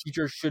that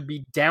teachers should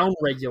be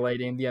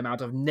down-regulating the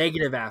amount of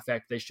negative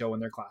affect they show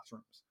in their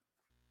classrooms.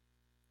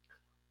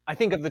 I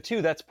think of the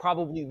two, that's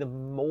probably the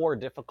more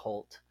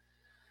difficult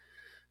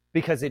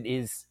because it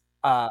is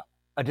a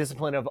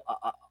discipline of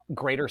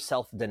greater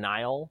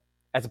self-denial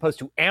as opposed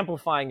to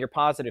amplifying your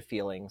positive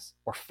feelings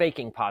or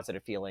faking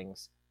positive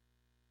feelings.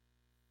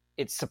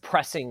 It's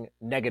suppressing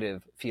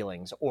negative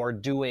feelings or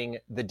doing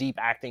the deep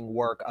acting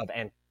work of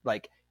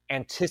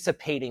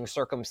anticipating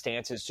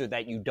circumstances so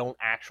that you don't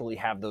actually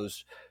have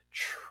those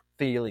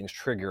feelings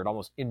triggered,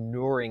 almost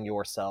inuring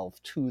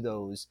yourself to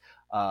those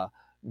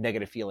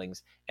negative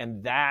feelings.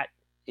 And that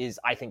is,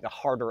 I think, the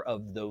harder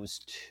of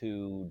those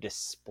two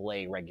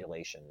display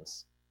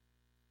regulations.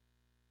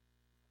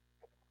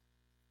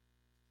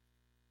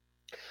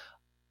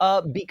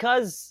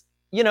 Because,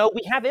 we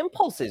have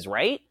impulses,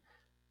 right?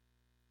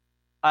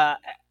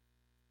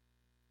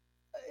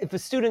 If a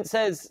student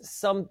says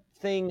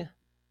something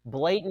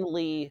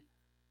blatantly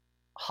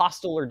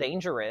hostile or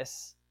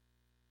dangerous,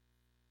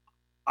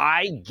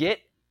 I get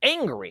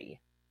angry.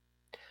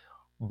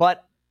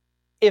 But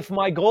if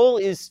my goal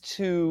is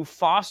to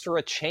foster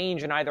a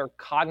change in either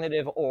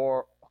cognitive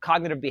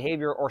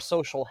behavior or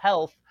social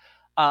health,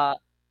 I'm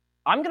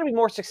going to be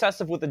more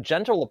successful with a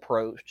gentle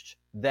approach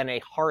than a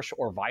harsh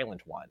or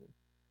violent one.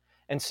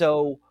 And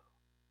so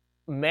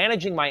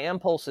managing my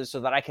impulses so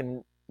that I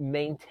can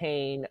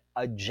maintain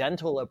a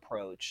gentle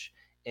approach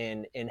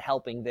in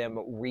helping them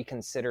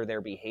reconsider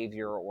their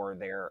behavior or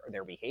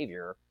their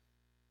behavior.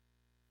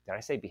 Did I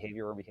say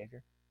behavior or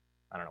behavior?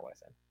 I don't know what I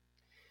said.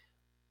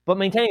 But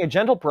maintaining a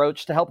gentle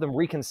approach to help them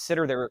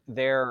reconsider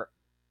their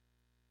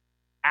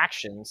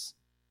actions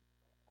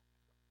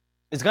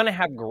is going to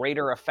have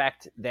greater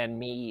effect than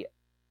me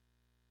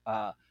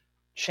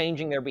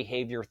changing their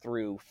behavior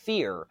through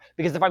fear.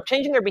 Because if I'm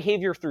changing their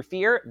behavior through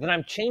fear, then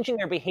I'm changing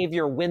their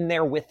behavior when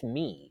they're with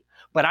me.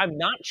 But I'm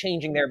not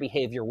changing their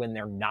behavior when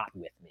they're not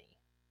with me.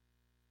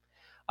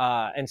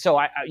 And so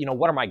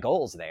what are my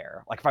goals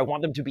there? Like if I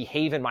want them to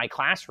behave in my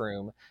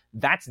classroom,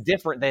 that's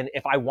different than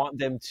if I want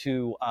them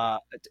to,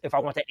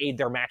 aid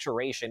their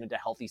maturation into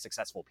healthy,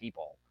 successful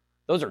people.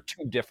 Those are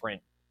two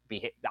different,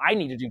 I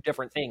need to do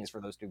different things for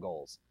those two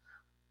goals.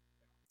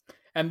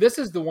 And this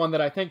is the one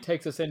that I think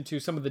takes us into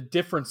some of the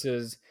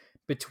differences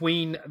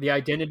between the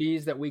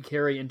identities that we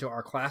carry into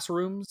our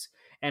classrooms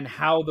and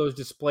how those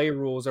display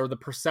rules or the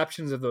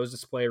perceptions of those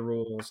display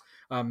rules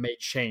may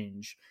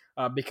change.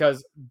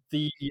 Because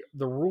the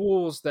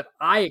rules that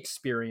I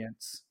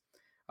experience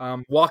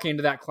walking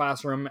into that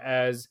classroom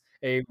as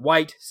a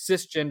white,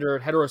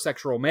 cisgendered,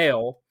 heterosexual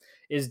male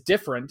is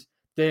different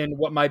than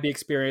what might be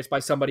experienced by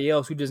somebody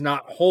else who does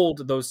not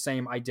hold those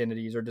same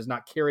identities or does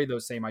not carry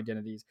those same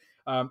identities.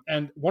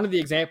 And one of the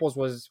examples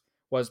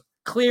was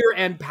clear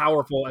and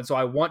powerful. And so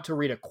I want to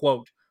read a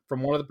quote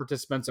from one of the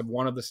participants of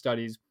one of the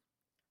studies.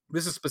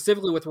 This is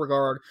specifically with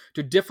regard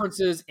to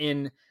differences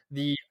in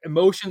the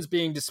emotions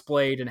being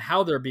displayed and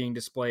how they're being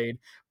displayed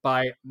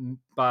by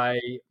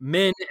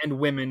men and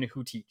women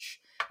who teach.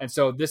 And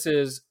so this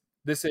is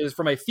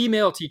from a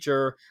female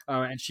teacher,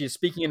 and she is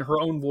speaking in her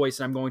own voice,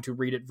 and I'm going to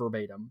read it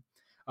verbatim.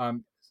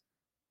 And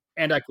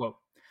I quote,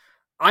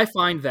 "I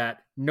find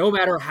that no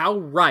matter how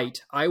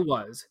right I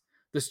was,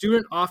 the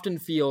student often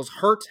feels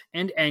hurt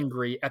and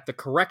angry at the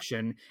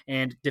correction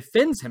and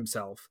defends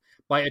himself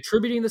by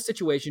attributing the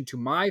situation to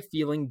my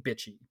feeling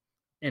bitchy,"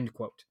 end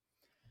quote.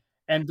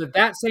 And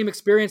that same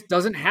experience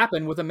doesn't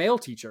happen with a male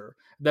teacher,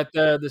 that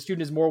the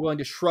student is more willing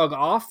to shrug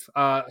off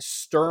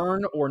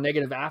stern or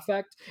negative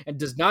affect and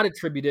does not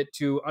attribute it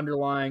to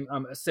underlying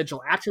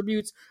essential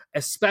attributes,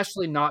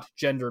 especially not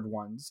gendered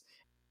ones.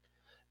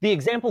 The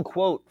example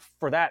quote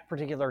for that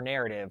particular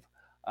narrative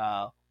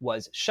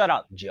was, "Shut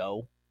up,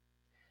 Joe."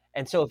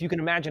 And so if you can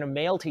imagine a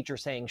male teacher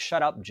saying,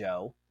 "Shut up,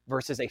 Joe,"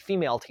 versus a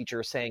female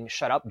teacher saying,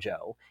 "Shut up,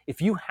 Joe,"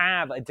 if you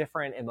have a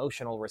different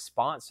emotional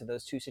response to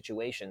those two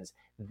situations,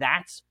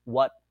 that's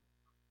what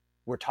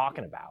we're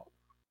talking about.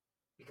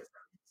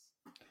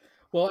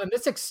 Well, and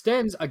this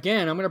extends,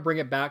 again, I'm going to bring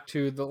it back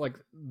to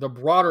the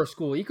broader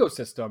school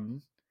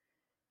ecosystem,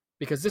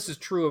 because this is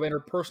true of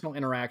interpersonal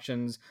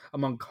interactions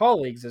among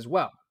colleagues as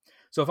well.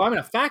 So if I'm in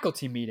a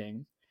faculty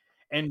meeting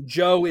and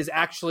Joe is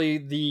actually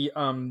the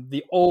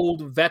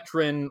old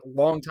veteran,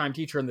 longtime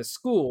teacher in the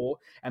school,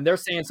 and they're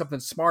saying something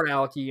smart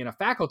alecky in a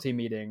faculty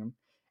meeting,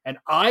 and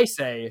I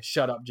say,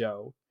 "Shut up,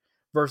 Joe,"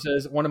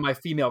 versus one of my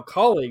female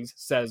colleagues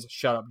says,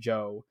 "Shut up,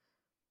 Joe,"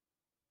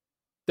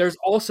 there's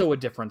also a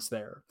difference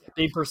there,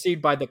 being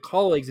perceived by the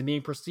colleagues and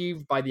being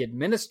perceived by the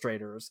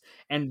administrators.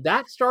 And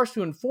that starts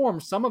to inform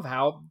some of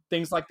how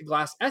things like the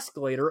glass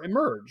escalator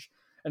emerge.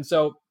 And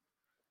so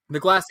the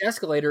glass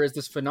escalator is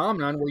this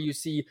phenomenon where you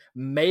see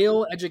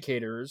male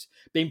educators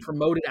being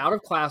promoted out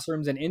of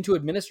classrooms and into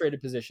administrative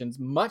positions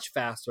much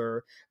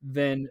faster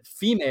than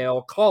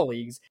female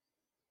colleagues.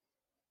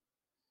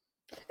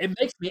 It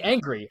makes me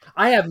angry.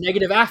 I have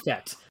negative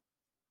affect.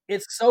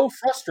 It's so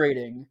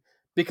frustrating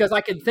because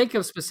I can think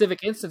of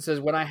specific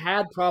instances when I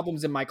had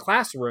problems in my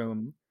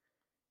classroom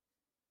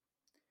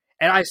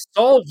and I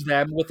solved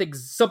them with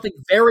something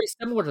very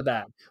similar to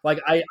that. Like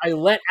I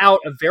let out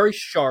a very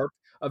sharp,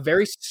 a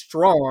very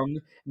strong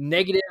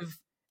negative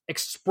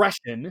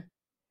expression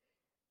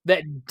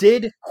that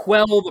did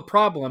quell the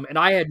problem, and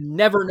I had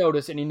never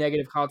noticed any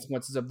negative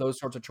consequences of those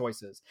sorts of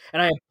choices.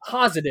 And I am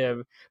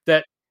positive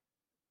that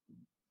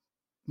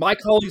my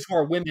colleagues who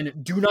are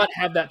women do not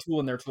have that tool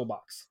in their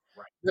toolbox.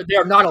 Right. They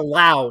are not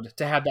allowed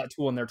to have that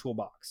tool in their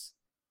toolbox.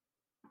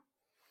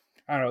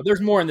 I don't know.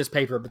 There's more in this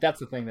paper, but that's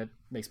the thing that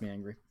makes me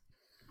angry.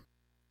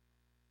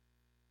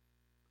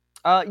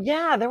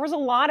 Yeah, there was a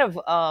lot of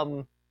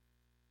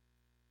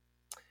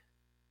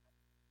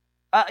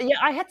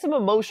I had some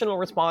emotional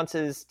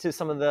responses to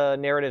some of the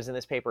narratives in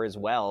this paper as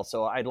well.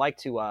 So I'd like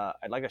to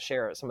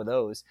share some of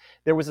those.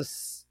 There was a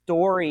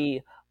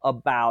story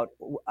about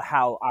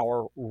how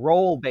our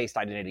role-based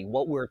identity,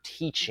 what we're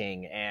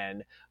teaching,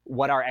 and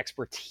what our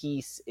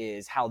expertise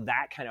is, how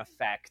that can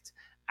affect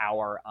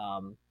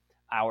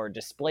our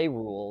display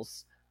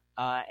rules.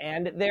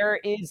 And there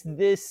is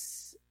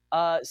this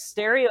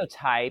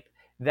stereotype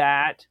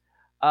that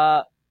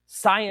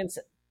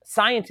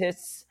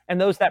scientists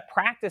and those that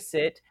practice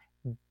it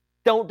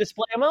don't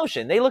display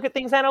emotion. They look at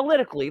things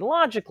analytically,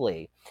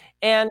 logically.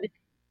 And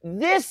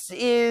this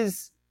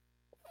is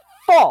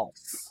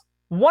false.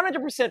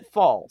 100%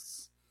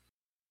 false.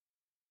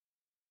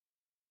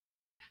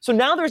 So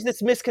now there's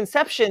this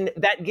misconception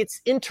that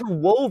gets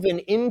interwoven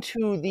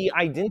into the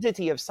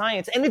identity of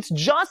science, and it's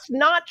just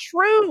not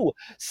true.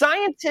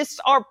 Scientists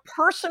are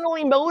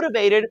personally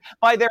motivated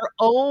by their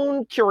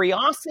own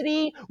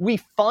curiosity. We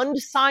fund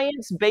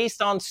science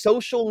based on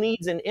social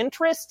needs and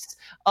interests.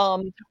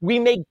 We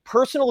make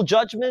personal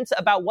judgments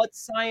about what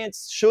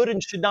science should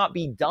and should not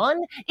be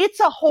done. It's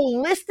a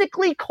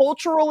holistically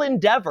cultural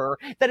endeavor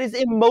that is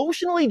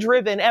emotionally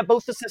driven at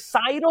both the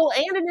societal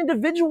and an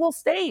individual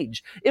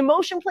stage.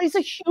 Emotion plays a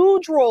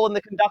huge role in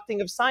the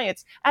conducting of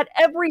science at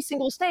every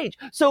single stage.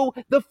 So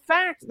the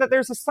fact that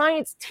there's a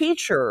science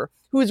teacher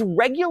who is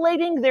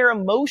regulating their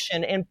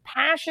emotion and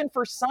passion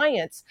for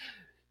science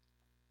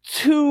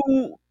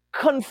to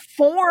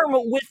conform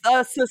with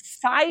a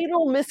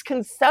societal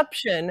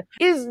misconception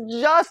is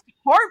just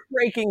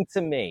heartbreaking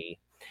to me.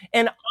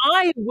 And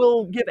I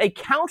will give a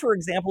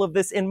counterexample of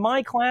this in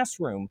my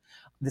classroom.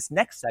 This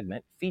next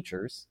segment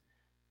features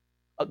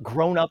a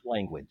grown-up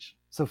language.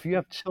 So if you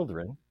have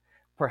children,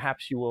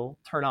 perhaps you will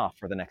turn off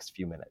for the next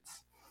few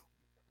minutes.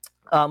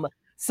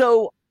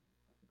 So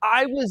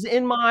I was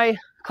in my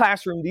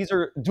classroom. These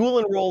are dual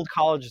enrolled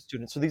college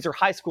students. So these are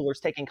high schoolers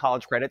taking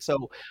college credit.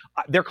 So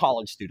they're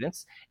college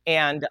students.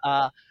 And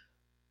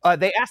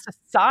they asked a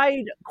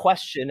side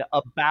question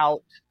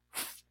about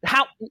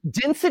how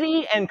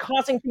density and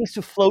causing things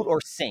to float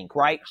or sink,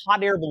 right?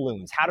 Hot air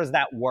balloons. How does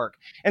that work?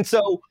 And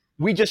so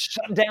we just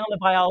shut down the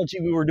biology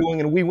we were doing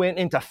and we went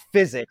into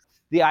physics.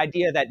 The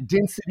idea that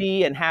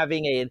density and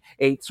having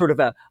a sort of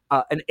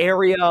an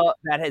area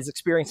that is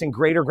experiencing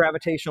greater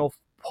gravitational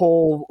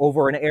pull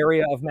over an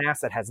area of mass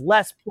that has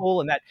less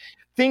pull, and that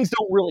things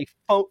don't really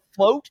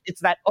float.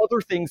 It's that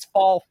other things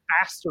fall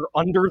faster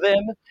under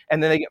them,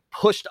 and then they get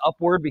pushed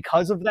upward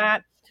because of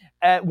that.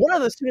 One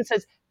of the students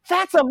says,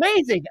 "That's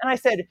amazing." And I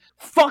said,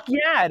 "Fuck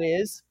yeah, it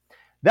is."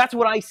 That's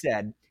what I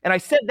said. And I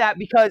said that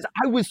because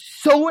I was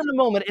so in the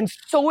moment and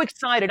so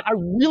excited. I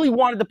really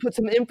wanted to put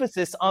some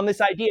emphasis on this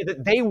idea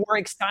that they were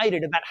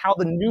excited about how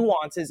the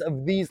nuances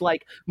of these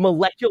like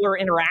molecular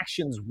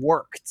interactions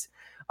worked.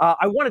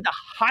 I wanted to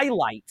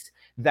highlight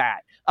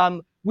that.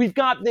 We've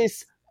got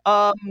this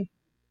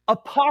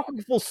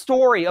apocryphal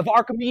story of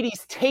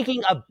Archimedes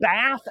taking a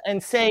bath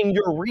and saying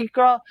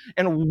 "Eureka"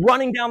 and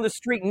running down the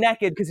street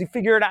naked because he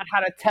figured out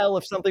how to tell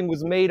if something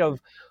was made of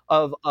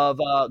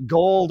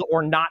gold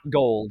or not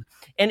gold.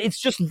 And it's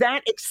just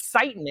that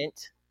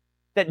excitement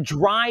that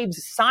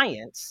drives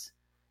science.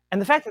 And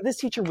the fact that this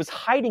teacher was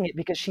hiding it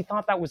because she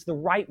thought that was the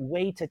right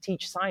way to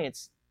teach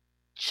science,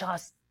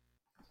 just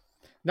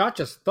Not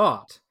just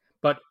thought,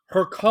 but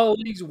her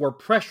colleagues were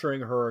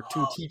pressuring her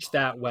to teach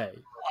that way.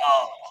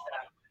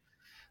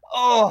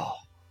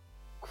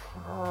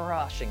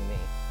 Crushing me.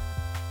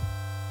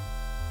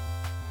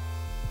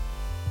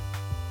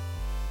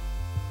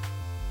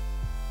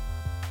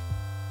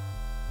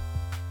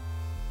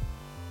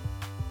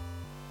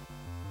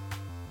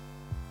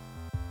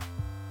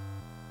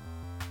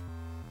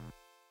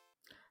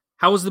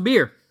 How was the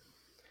beer?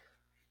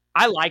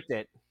 I liked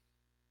it.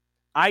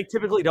 I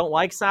typically don't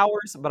like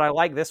sours, but I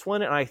like this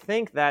one, and I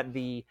think that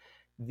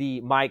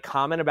my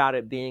comment about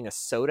it being a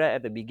soda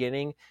at the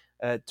beginning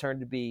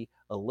turned to be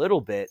a little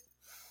bit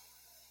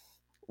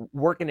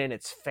working in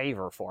its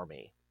favor for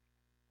me.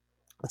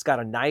 It's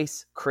got a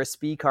nice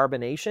crispy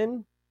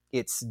carbonation.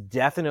 It's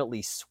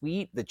definitely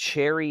sweet. The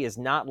cherry is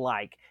not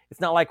like,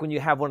 it's not like when you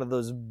have one of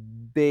those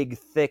big,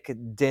 thick,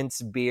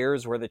 dense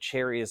beers where the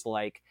cherry is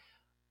like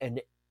an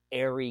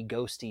airy,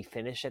 ghosty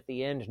finish at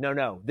the end.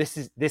 No,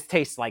 this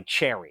tastes like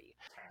cherry.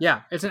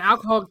 Yeah, it's an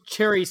alcoholic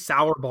cherry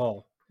sour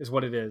ball is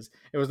what it is.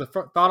 It was the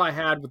thought I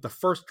had with the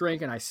first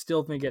drink, and I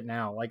still think it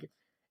now. Like,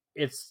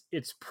 it's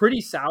pretty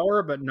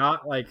sour, but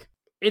not like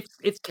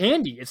it's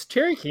candy. It's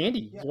cherry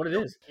candy is what it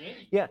is.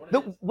 Yeah,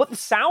 what the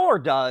sour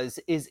does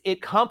is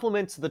it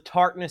complements the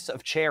tartness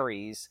of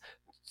cherries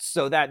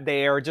so that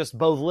they are just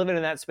both living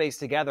in that space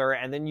together,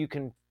 and then you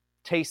can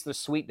taste the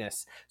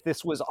sweetness.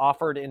 This was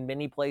offered in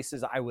many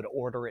places. I would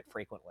order it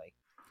frequently.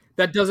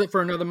 That does it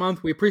for another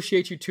month. We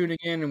appreciate you tuning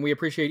in, and we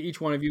appreciate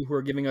each one of you who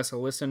are giving us a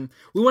listen.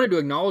 We wanted to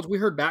acknowledge we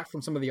heard back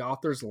from some of the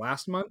authors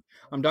last month.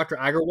 Dr.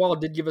 Agarwal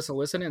did give us a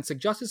listen and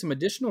suggested some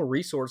additional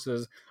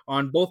resources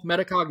on both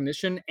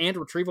metacognition and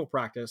retrieval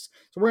practice.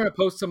 So we're going to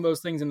post some of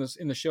those things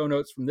in the show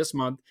notes from this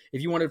month.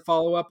 If you want to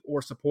follow up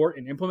or support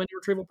and implement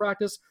retrieval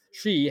practice,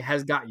 she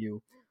has got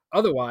you.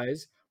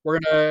 Otherwise, we're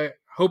going to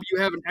hope you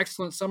have an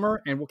excellent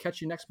summer, and we'll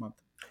catch you next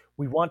month.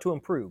 We want to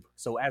improve,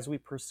 so as we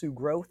pursue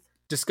growth,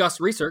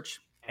 discuss research,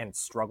 and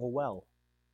struggle well.